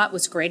is Scott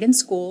was great in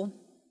school,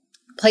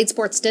 played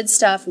sports, did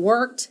stuff,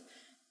 worked,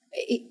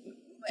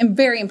 and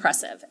very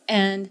impressive.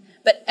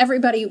 But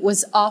everybody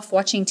was off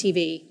watching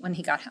TV when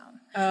he got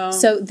home. Oh.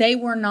 So they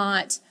were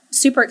not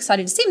super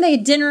excited to see him. They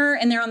had dinner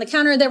and they're on the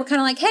counter. They were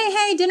kind of like,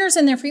 hey, dinner's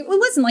in there for you. It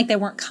wasn't like they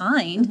weren't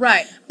kind.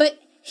 Right. But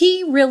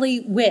he really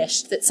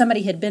wished that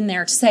somebody had been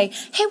there to say,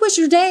 hey, what's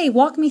your day?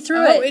 Walk me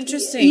through it. Oh,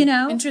 interesting.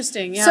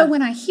 Interesting, yeah. So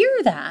when I hear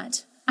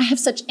that, I have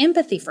such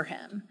empathy for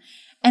him.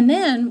 And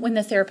then when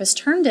the therapist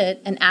turned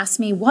it and asked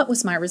me what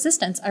was my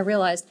resistance, I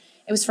realized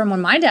it was from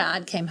when my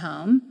dad came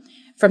home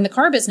from the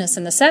car business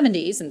in the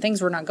 70s and things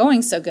were not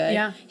going so good.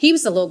 Yeah. He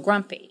was a little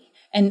grumpy.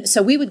 And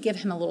so we would give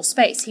him a little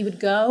space. He would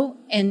go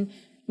and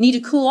need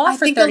to cool off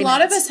for 30 minutes. I think a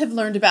lot of us have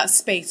learned about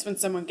space when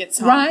someone gets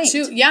home. Right.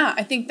 Too. Yeah,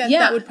 I think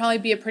that would probably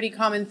be a pretty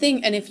common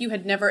thing. And if you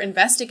had never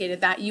investigated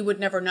that, you would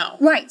never know.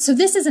 Right. So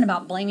this isn't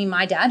about blaming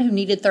my dad who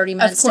needed 30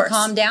 minutes to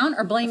calm down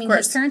or blaming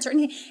his parents or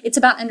anything. It's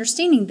about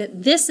understanding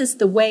that this is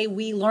the way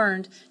we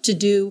learned to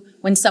do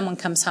when someone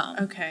comes home.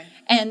 Okay.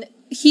 And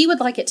he would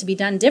like it to be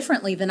done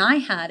differently than I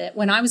had it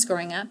when I was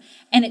growing up.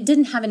 And it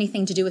didn't have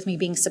anything to do with me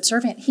being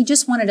subservient. He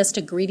just wanted us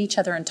to greet each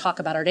other and talk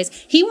about our days.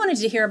 He wanted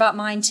to hear about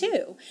mine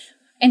too.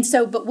 And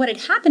so, but what had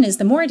happened is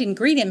the more I didn't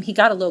greet him, he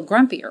got a little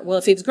grumpier. Well,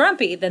 if he was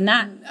grumpy, then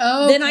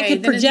I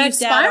could project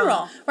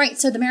spiral. Right.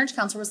 So the marriage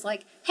counselor was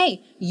like,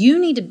 hey, you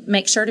need to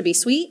make sure to be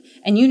sweet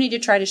and you need to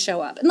try to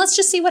show up and let's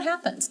just see what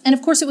happens. And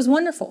of course it was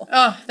wonderful.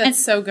 Oh,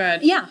 that's so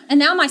good. Yeah. And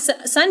now my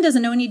son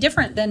doesn't know any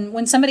different than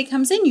when somebody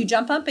comes in, you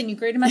jump up and you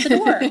greet him at the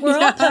door. We're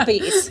all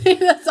puppies.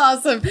 That's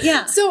awesome.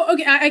 Yeah. So,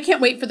 okay, I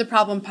can't wait for The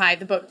Problem Pie,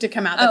 the book, to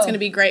come out. That's going to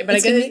be great.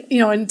 But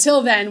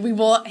until then, we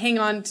will hang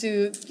on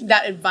to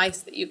that advice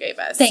that you gave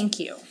us. Thank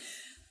you.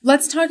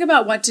 Let's talk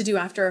about what to do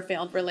after a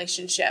failed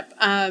relationship.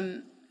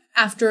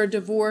 After a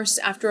divorce,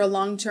 after a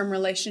long-term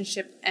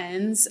relationship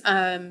ends.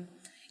 So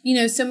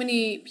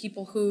many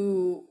people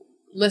who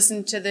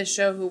listen to this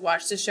show, who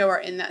watch the show, are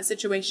in that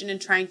situation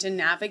and trying to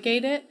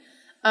navigate it.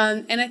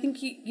 And I think,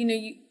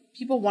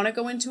 people want to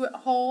go into it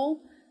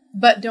whole,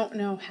 but don't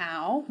know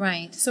how.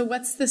 Right. So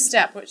what's the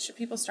step? What should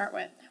people start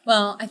with?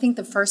 Well, I think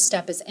the first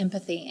step is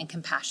empathy and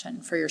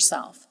compassion for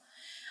yourself.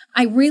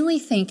 I really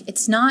think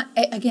it's not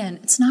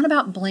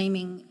about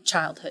blaming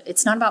childhood.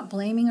 It's not about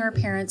blaming our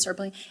parents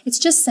it's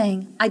just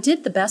saying, I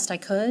did the best I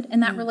could in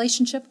that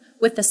relationship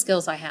with the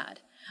skills I had.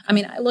 I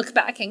mean, I look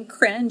back and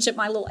cringe at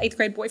my little 8th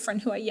grade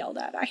boyfriend who I yelled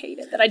at. I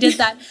hated that I did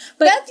that.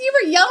 But Beth, you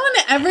were yelling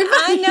at everybody.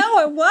 I know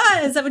I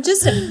was. I was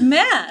just a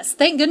mess.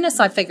 Thank goodness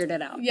I figured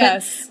it out.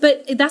 Yes.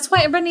 But that's why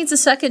everybody needs a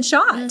second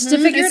shot to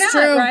figure it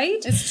out,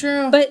 right? It's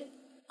true. But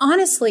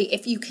honestly,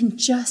 if you can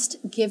just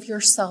give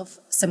yourself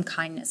some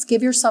kindness,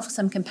 give yourself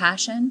some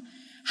compassion,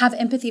 have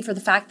empathy for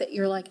the fact that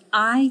you're like,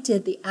 I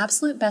did the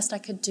absolute best I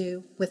could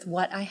do with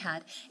what I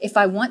had. If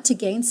I want to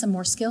gain some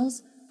more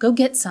skills, go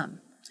get some.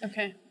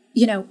 Okay.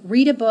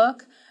 Read a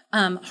book.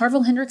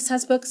 Harville Hendrix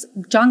has books.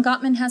 John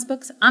Gottman has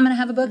books. I'm going to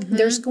have a book.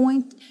 There's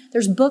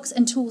books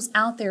and tools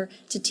out there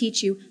to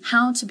teach you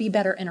how to be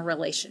better in a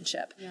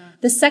relationship. Yeah.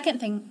 The second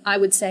thing I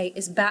would say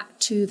is back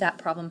to that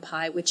problem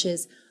pie, which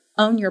is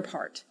own your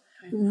part.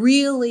 Okay.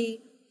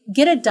 Really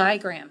get a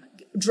diagram,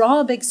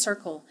 draw a big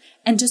circle,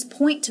 and just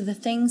point to the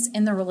things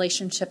in the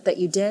relationship that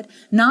you did,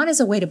 not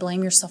as a way to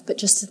blame yourself, but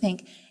just to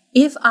think,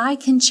 if I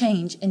can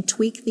change and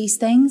tweak these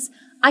things,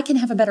 I can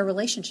have a better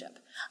relationship.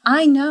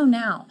 I know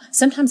now,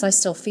 sometimes I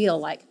still feel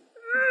like,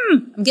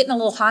 I'm getting a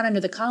little hot under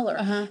the collar,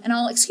 and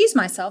I'll excuse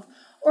myself,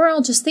 or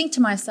I'll just think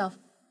to myself,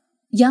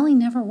 yelling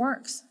never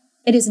works.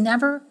 It has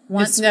never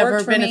once worked for me.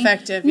 It's never been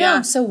effective,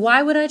 No, so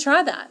why would I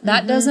try that?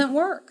 That doesn't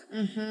work.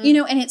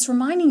 And it's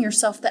reminding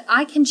yourself that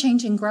I can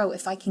change and grow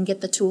if I can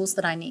get the tools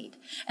that I need.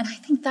 And I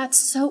think that's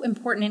so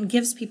important and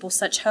gives people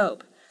such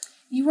hope.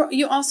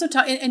 You also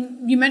talk,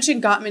 and you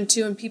mentioned Gottman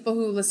too, and people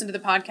who listen to the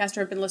podcast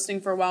or have been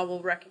listening for a while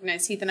will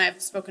recognize Heath and I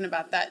have spoken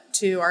about that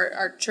too.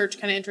 Our church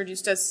kind of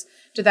introduced us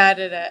to that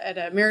at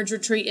a marriage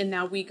retreat, and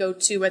now we go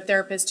to a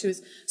therapist who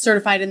is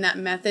certified in that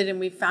method,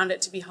 and we've found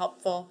it to be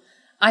helpful.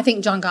 I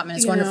think John Gottman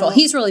is wonderful.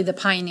 He's really the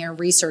pioneer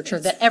researcher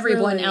that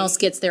everyone else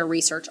gets their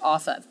research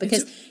off of,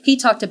 because he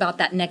talked about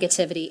that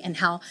negativity and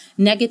how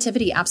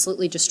negativity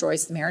absolutely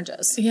destroys the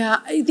marriages. Yeah.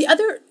 The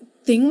other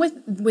thing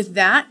with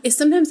that is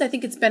sometimes I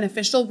think it's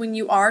beneficial when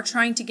you are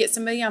trying to get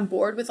somebody on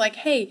board with like,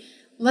 hey,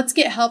 let's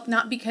get help,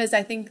 not because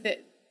I think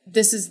that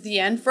this is the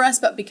end for us,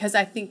 but because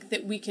I think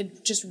that we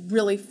could just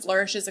really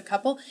flourish as a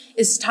couple,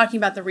 is talking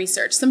about the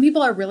research. Some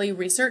people are really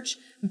research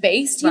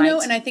based, you know,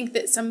 and I think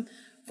that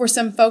for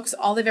some folks,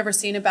 all they've ever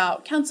seen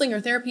about counseling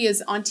or therapy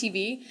is on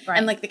TV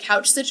and like the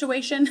couch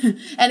situation,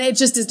 and it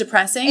just is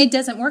depressing. It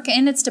doesn't work,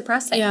 and it's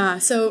depressing. Yeah.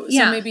 So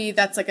maybe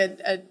that's like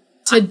a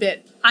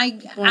tidbit. I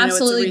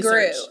absolutely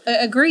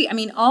agree. I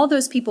mean, all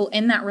those people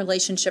in that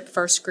relationship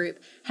first group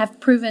have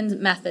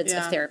proven methods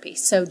of therapy.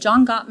 So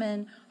John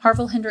Gottman,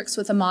 Harville Hendrix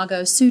with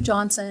Imago, Sue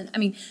Johnson. I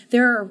mean,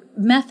 there are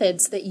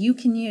methods that you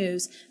can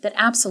use that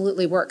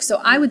absolutely work.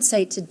 So I would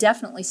say to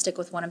definitely stick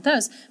with one of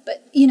those.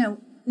 But,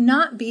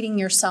 not beating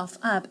yourself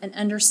up and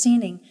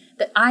understanding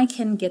that I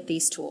can get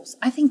these tools.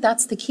 I think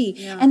that's the key.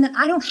 Yeah. And that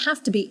I don't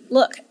have to be,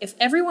 look, if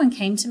everyone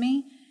came to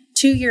me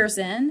 2 years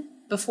in,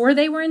 before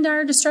they were in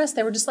dire distress,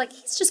 they were just like,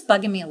 he's just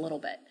bugging me a little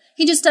bit.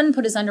 He just doesn't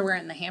put his underwear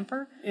in the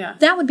hamper. Yeah.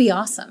 That would be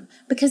awesome,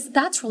 because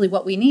that's really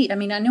what we need. I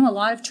mean, I know a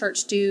lot of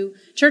churches do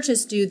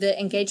the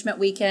engagement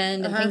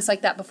weekend and things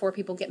like that before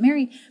people get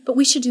married, but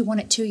we should do one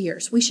at 2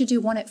 years. We should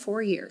do one at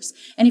 4 years.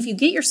 And if you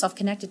get yourself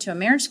connected to a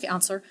marriage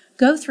counselor,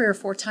 go 3 or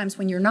 4 times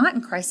when you're not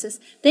in crisis,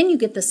 then you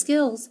get the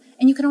skills,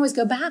 and you can always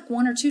go back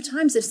 1 or 2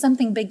 times if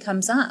something big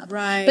comes up.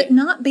 Right. But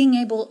not being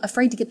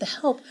afraid to get the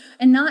help,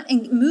 and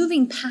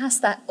moving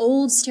past that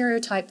old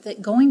stereotype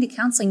that going to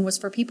counseling was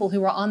for people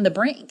who are on the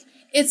brink.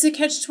 It's a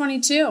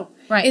catch-22.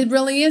 Right. It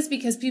really is,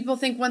 because people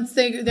think once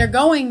they're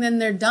going, then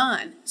they're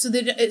done. So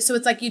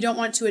it's like you don't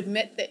want to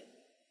admit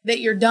that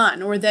you're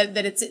done, or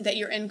that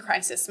you're in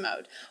crisis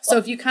mode. So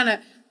if you kind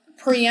of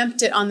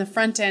preempt it on the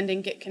front end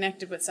and get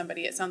connected with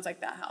somebody, it sounds like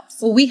that helps.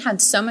 Well, we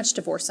had so much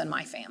divorce in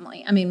my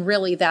family. I mean,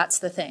 really, that's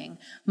the thing.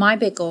 My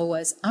big goal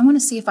was, I want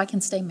to see if I can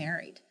stay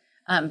married.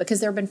 Because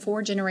there have been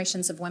 4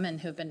 generations of women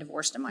who have been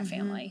divorced in my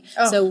family.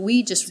 Oh, so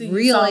we just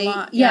really,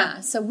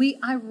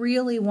 I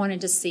really wanted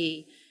to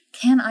see,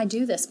 can I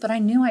do this? But I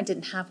knew I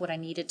didn't have what I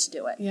needed to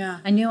do it. Yeah.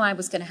 I knew I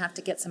was going to have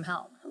to get some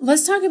help.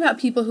 Let's talk about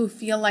people who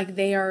feel like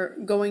they are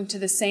going to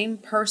the same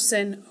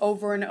person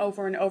over and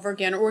over and over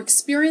again, or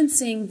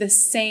experiencing the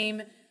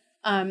same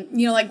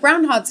like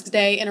Groundhog's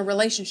Day in a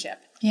relationship.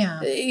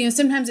 Yeah.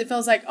 Sometimes it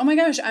feels like, oh my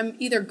gosh, I'm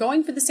either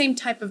going for the same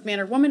type of man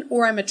or woman,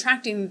 or I'm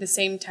attracting the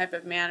same type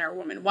of man or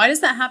woman. Why does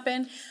that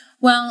happen?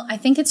 Well, I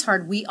think it's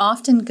hard. We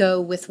often go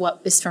with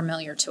what is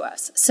familiar to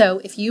us.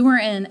 So if you were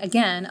in,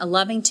 again, a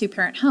loving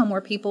two-parent home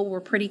where people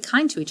were pretty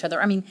kind to each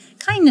other, I mean,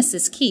 kindness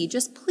is key.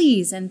 Just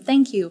please and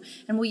thank you.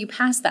 And will you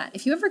pass that?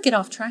 If you ever get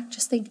off track,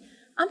 just think,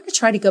 I'm going to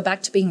try to go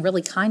back to being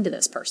really kind to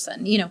this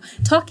person.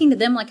 Talking to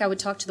them like I would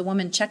talk to the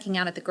woman checking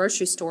out at the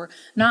grocery store,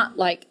 not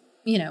like,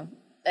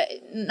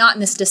 not in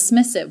this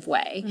dismissive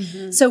way.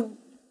 Mm-hmm. So,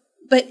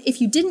 but if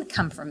you didn't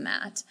come from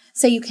that,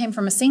 say you came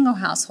from a single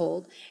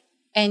household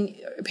and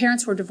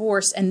parents were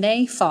divorced and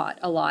they fought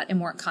a lot and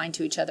weren't kind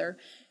to each other,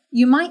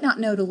 you might not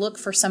know to look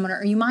for someone,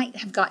 or you might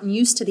have gotten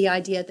used to the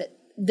idea that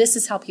this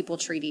is how people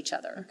treat each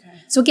other. Okay.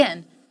 So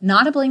again,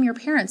 not to blame your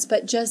parents,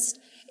 but just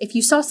if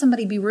you saw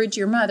somebody be rude to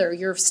your mother,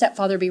 your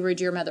stepfather be rude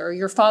to your mother, or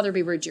your father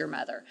be rude to your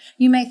mother,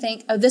 you may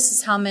think, oh, this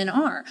is how men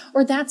are,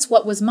 or that's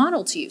what was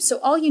modeled to you. So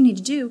all you need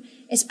to do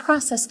is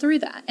process through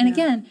that. And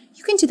again,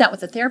 you can do that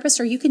with a therapist,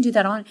 or you can do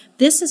that on,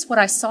 this is what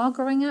I saw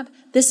growing up,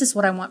 this is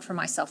what I want for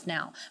myself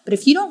now. But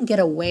if you don't get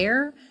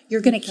aware,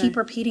 you're going to keep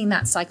repeating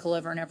that cycle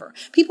over and over.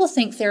 People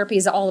think therapy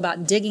is all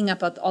about digging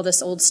up all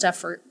this old stuff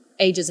for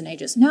ages and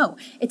ages. No,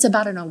 it's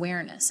about an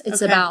awareness.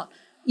 It's about,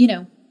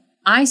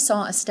 I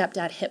saw a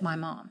stepdad hit my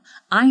mom.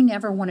 I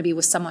never want to be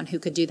with someone who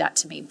could do that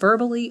to me,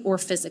 verbally or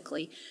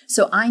physically.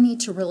 So I need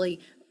to really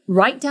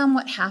write down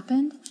what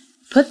happened,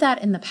 put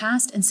that in the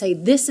past, and say,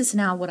 this is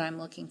now what I'm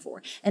looking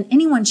for. And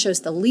anyone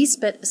shows the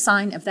least bit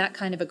sign of that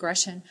kind of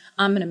aggression,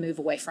 I'm going to move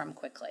away from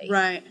quickly.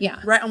 Right.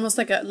 Yeah. Right. Almost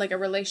like a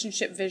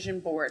relationship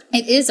vision board.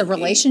 It is a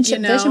relationship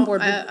vision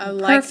board. I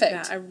like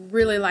that. I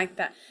really like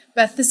that.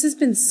 Beth, this has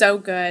been so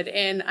good,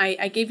 and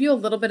I gave you a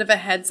little bit of a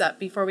heads up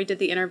before we did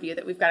the interview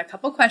that we've got a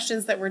couple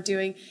questions that we're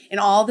doing in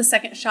all the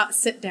second shot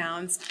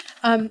sit-downs.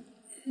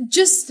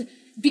 Just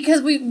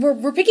because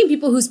we're picking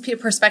people whose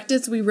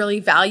perspectives we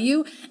really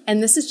value,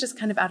 and this is just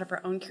kind of out of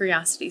our own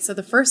curiosity. So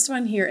the first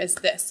one here is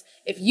this.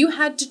 If you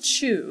had to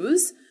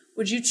choose,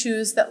 would you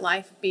choose that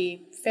life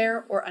be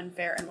fair or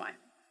unfair, and why?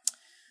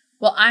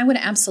 Well, I would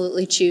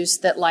absolutely choose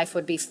that life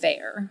would be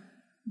fair,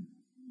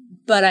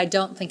 but I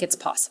don't think it's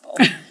possible.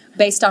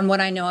 Based on what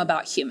I know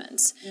about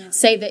humans. Yeah.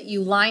 Say that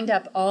you lined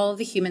up all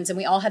the humans and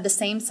we all had the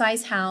same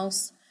size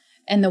house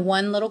and the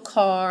one little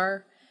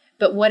car,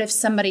 but what if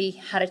somebody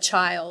had a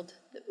child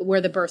where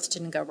the birth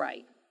didn't go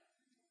right?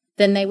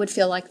 Then they would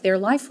feel like their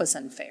life was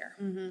unfair.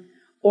 Mm-hmm.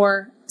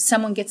 Or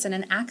someone gets in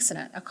an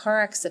accident, a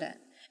car accident,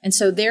 and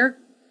so their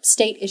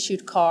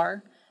state-issued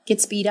car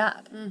gets beat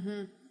up.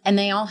 Mm-hmm. And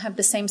they all have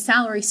the same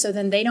salary, so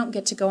then they don't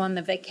get to go on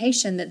the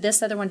vacation that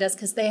this other one does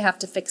because they have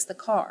to fix the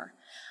car.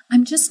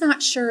 I'm just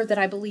not sure that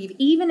I believe,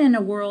 even in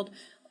a world,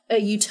 a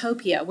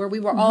utopia, where we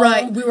were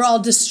all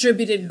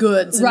distributed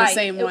goods in the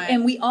same way.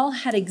 And we all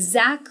had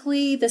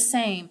exactly the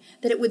same,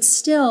 that it would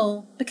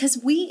still, because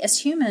we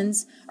as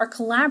humans are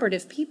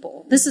collaborative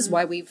people. This is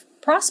why we've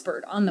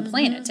prospered on the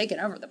planet, taken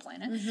over the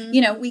planet.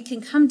 Mm-hmm. We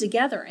can come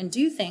together and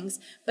do things,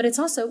 but it's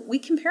also, we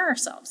compare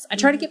ourselves. I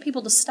try to get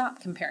people to stop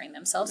comparing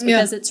themselves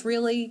because it's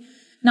really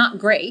not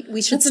great.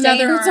 We should It's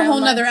a whole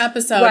nother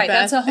episode, right,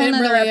 Beth. That's a whole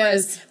nother episode.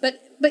 Is.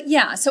 But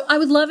yeah, so I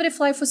would love it if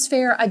life was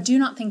fair. I do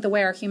not think the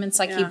way our human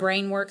psyche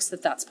brain works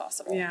that's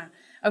possible. Yeah.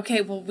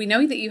 Okay, well, we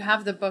know that you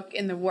have the book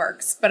in the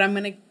works, but I'm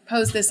going to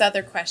pose this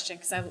other question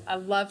because I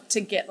love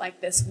to get like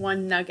this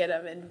one nugget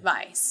of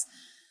advice.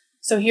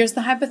 So here's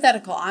the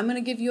hypothetical. I'm going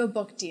to give you a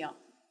book deal,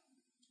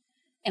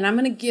 and I'm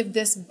going to give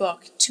this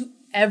book to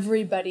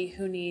everybody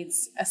who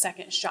needs a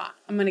second shot.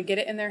 I'm going to get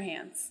it in their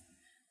hands.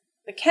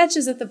 The catch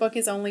is that the book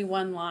is only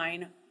one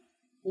line.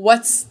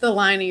 What's the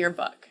line of your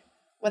book?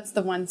 What's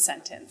the one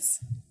sentence?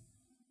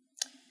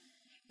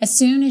 As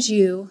soon as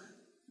you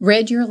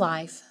rid your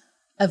life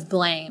of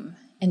blame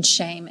and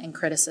shame and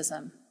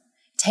criticism,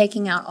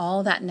 taking out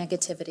all that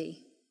negativity,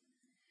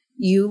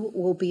 you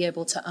will be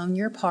able to own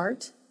your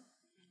part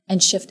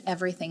and shift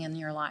everything in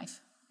your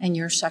life. And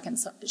your second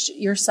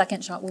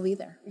shot will be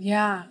there.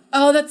 Yeah.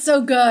 Oh, that's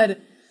so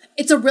good.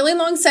 It's a really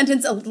long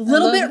sentence, a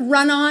little bit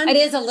run-on. It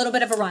is a little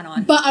bit of a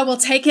run-on. But I will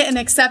take it and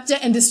accept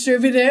it and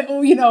distribute it,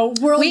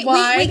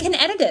 worldwide. We can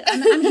edit it.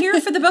 I'm here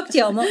for the book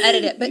deal, and we'll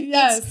edit it.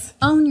 But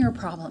own your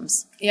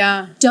problems.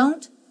 Yeah.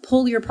 Don't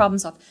pull your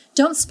problems off.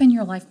 Don't spend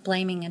your life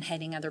blaming and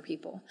hating other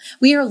people.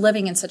 We are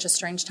living in such a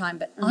strange time,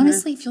 but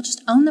honestly, if you'll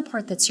just own the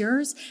part that's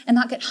yours and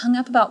not get hung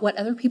up about what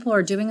other people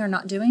are doing or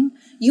not doing,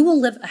 you will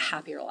live a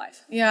happier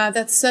life. Yeah,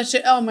 that's such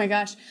a, oh my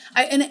gosh.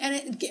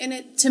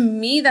 To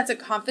me, that's a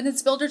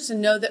confidence builder to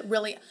know that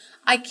really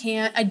I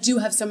do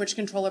have so much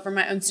control over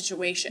my own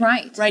situation.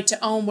 Right.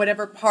 To own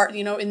whatever part,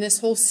 in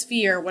this whole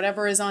sphere,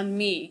 whatever is on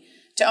me,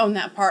 to own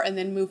that part and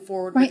then move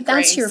forward with grace.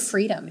 That's your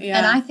freedom. Yeah.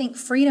 And I think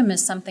freedom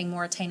is something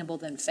more attainable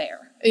than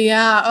fair.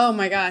 Yeah. Oh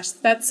my gosh.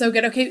 That's so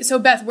good. Okay. So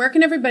Beth, where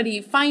can everybody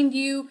find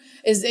you?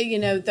 Is it,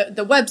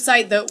 the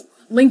website,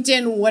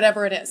 LinkedIn,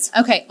 whatever it is.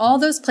 Okay, all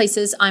those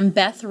places. I'm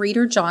Beth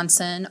Reeder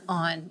Johnson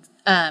on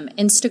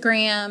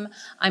Instagram.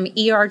 I'm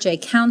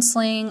ERJ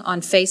Counseling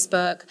on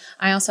Facebook.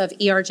 I also have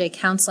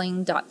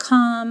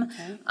erjcounseling.com.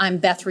 Okay. I'm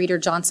Beth Reeder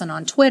Johnson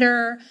on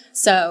Twitter.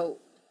 So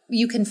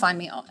you can find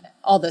me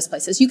all those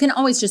places. You can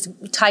always just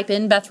type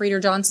in Beth Reeder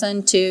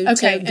Johnson to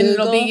Google. And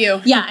it'll be you.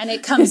 Yeah, and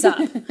it comes up.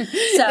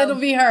 So it'll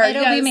be her.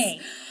 It'll be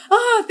me.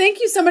 Oh, thank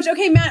you so much.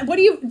 Okay, Matt,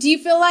 do you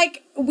feel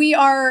like we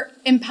are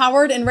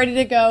empowered and ready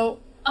to go?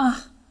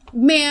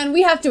 Man,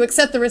 we have to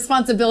accept the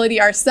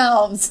responsibility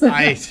ourselves.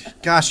 I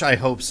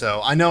hope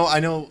so. I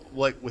know.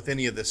 Like with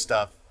any of this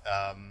stuff,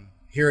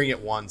 hearing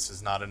it once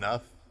is not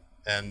enough,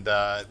 and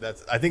I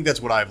think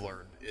that's what I've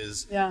learned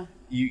is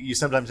you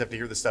sometimes have to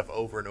hear this stuff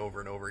over and over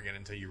and over again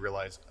until you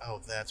realize,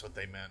 oh, that's what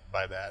they meant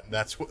by that, and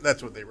that's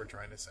what they were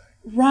trying to say.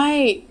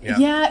 Right.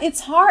 Yeah,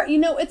 it's hard.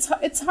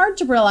 It's hard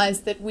to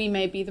realize that we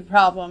may be the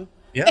problem.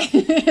 Yeah.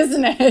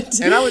 Isn't it?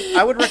 And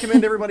I would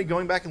recommend everybody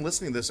going back and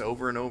listening to this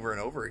over and over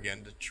and over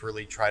again to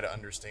truly try to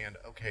understand,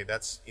 okay,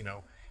 that's,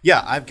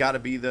 I've got to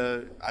be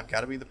the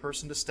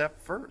person to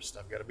step first.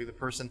 I've got to be the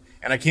person,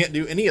 and I can't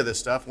do any of this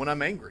stuff when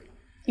I'm angry.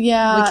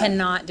 Yeah. We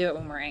cannot do it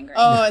when we're angry.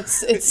 Oh,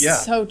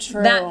 it's so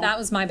true. That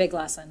was my big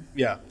lesson.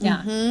 Yeah.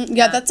 Yeah. Mm-hmm.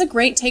 Yeah, that's a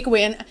great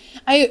takeaway. And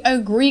I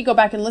agree, go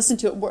back and listen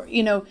to it,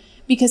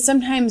 because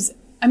sometimes,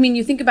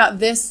 you think about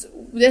this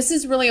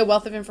is really a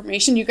wealth of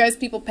information. You guys,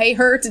 people pay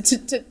her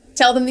to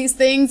tell them these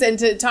things and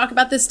to talk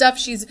about this stuff.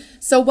 She's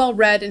so well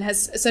read and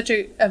has such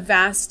a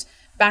vast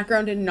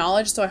background and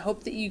knowledge. So I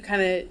hope that you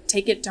kind of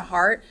take it to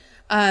heart.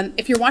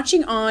 If you're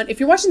watching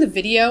the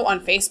video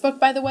on Facebook,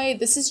 by the way,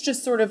 this is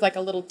just sort of like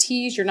a little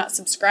tease. You're not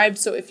subscribed.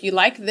 So if you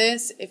like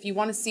this, if you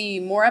want to see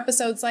more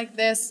episodes like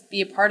this, be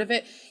a part of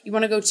it, you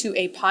want to go to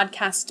a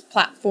podcast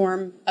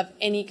platform of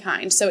any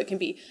kind. So it can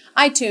be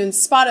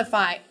iTunes,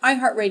 Spotify,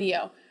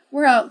 iHeartRadio.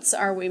 Where else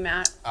are we,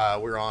 Matt?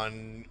 We're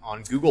on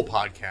Google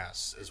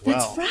Podcasts as well.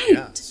 That's right.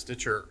 Yeah,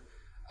 Stitcher.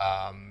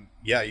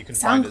 You can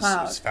find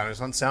us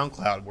on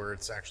SoundCloud, where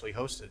it's actually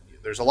hosted.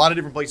 There's a lot of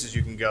different places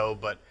you can go,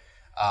 but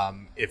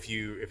if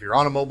you're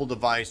on a mobile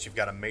device, you've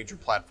got a major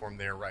platform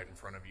there right in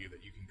front of you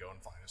that you can go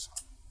and find us on.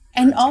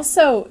 And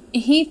also,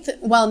 Heath,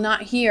 while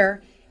not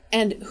here,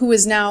 and who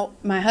is now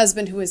my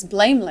husband, who is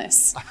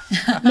blameless,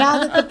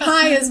 now that the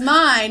pie is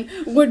mine,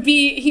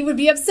 he would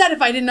be upset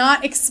if I did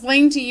not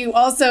explain to you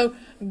also.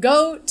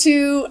 Go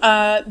to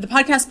the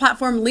podcast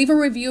platform, leave a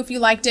review if you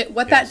liked it.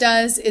 What that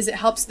does is it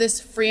helps this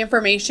free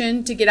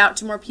information to get out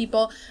to more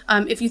people.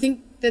 If you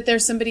think that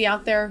there's somebody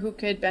out there who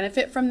could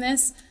benefit from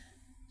this,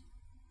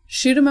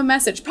 shoot them a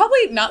message.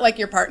 Probably not like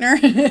your partner.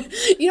 You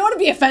don't want to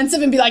be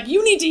offensive and be like,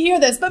 you need to hear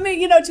this, but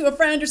maybe, to a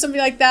friend or something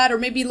like that, or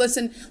maybe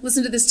listen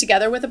to this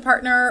together with a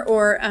partner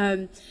or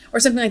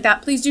something like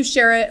that. Please do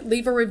share it.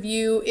 Leave a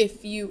review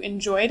if you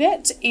enjoyed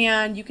it,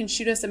 and you can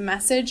shoot us a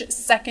message,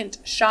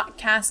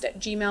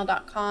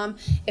 secondshotcast@gmail.com,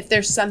 if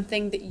there's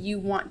something that you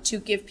want to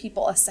give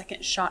people a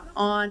second shot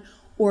on,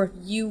 or if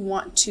you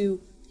want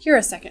to hear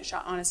a second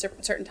shot on a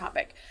certain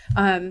topic.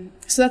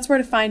 So that's where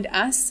to find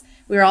us.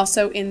 We're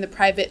also in the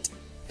private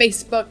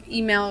Facebook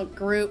email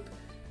group.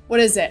 What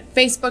is it?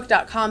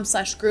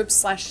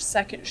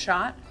 Facebook.com/group/second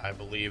shot. I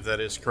believe that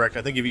is correct.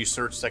 I think if you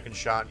search Second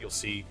Shot, you'll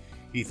see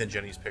Heath and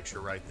Jenny's picture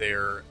right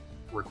there.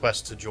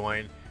 Request to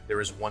join. There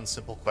is one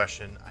simple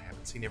question. I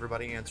haven't seen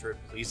everybody answer it.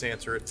 Please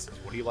answer it. It says,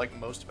 what do you like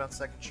most about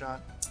Second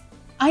Shot?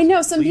 I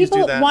know some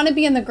people want to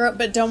be in the group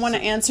but don't want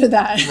to answer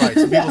that. Right,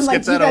 some people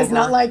skip that over.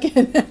 Not like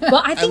it.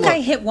 Well, I think I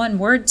hit one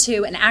word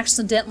too and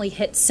accidentally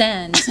hit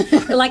send.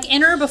 Like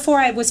enter before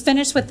I was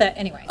finished with the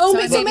anyway. Oh,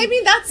 so maybe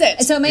that's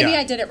it. So maybe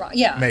I did it wrong.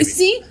 Yeah. Maybe.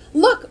 See,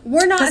 look,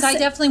 we're not. Because I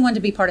definitely wanted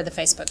to be part of the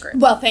Facebook group.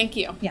 Well, thank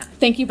you. Yeah.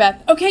 Thank you,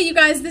 Beth. Okay, you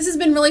guys, this has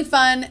been really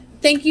fun.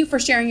 Thank you for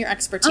sharing your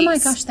expertise. Oh my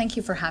gosh, thank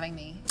you for having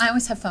me. I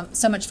always have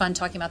so much fun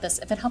talking about this.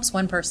 If it helps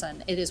one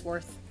person, it is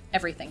worth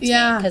everything to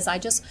me, because I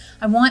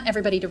want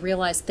everybody to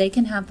realize they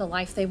can have the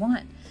life they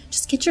want.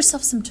 Just get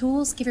yourself some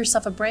tools, give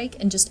yourself a break,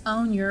 and just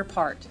own your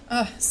part.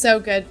 Oh, so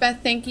good.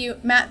 Beth, thank you.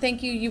 Matt,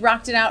 thank you. You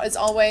rocked it out as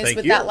always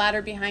with that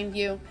ladder behind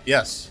you.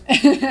 Yes.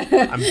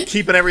 I'm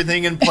keeping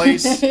everything in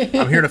place.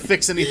 I'm here to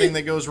fix anything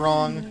that goes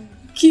wrong.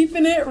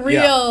 Keeping it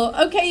real.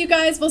 Yeah. Okay, you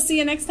guys, we'll see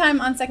you next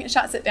time on Second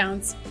Shot Sit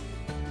Downs.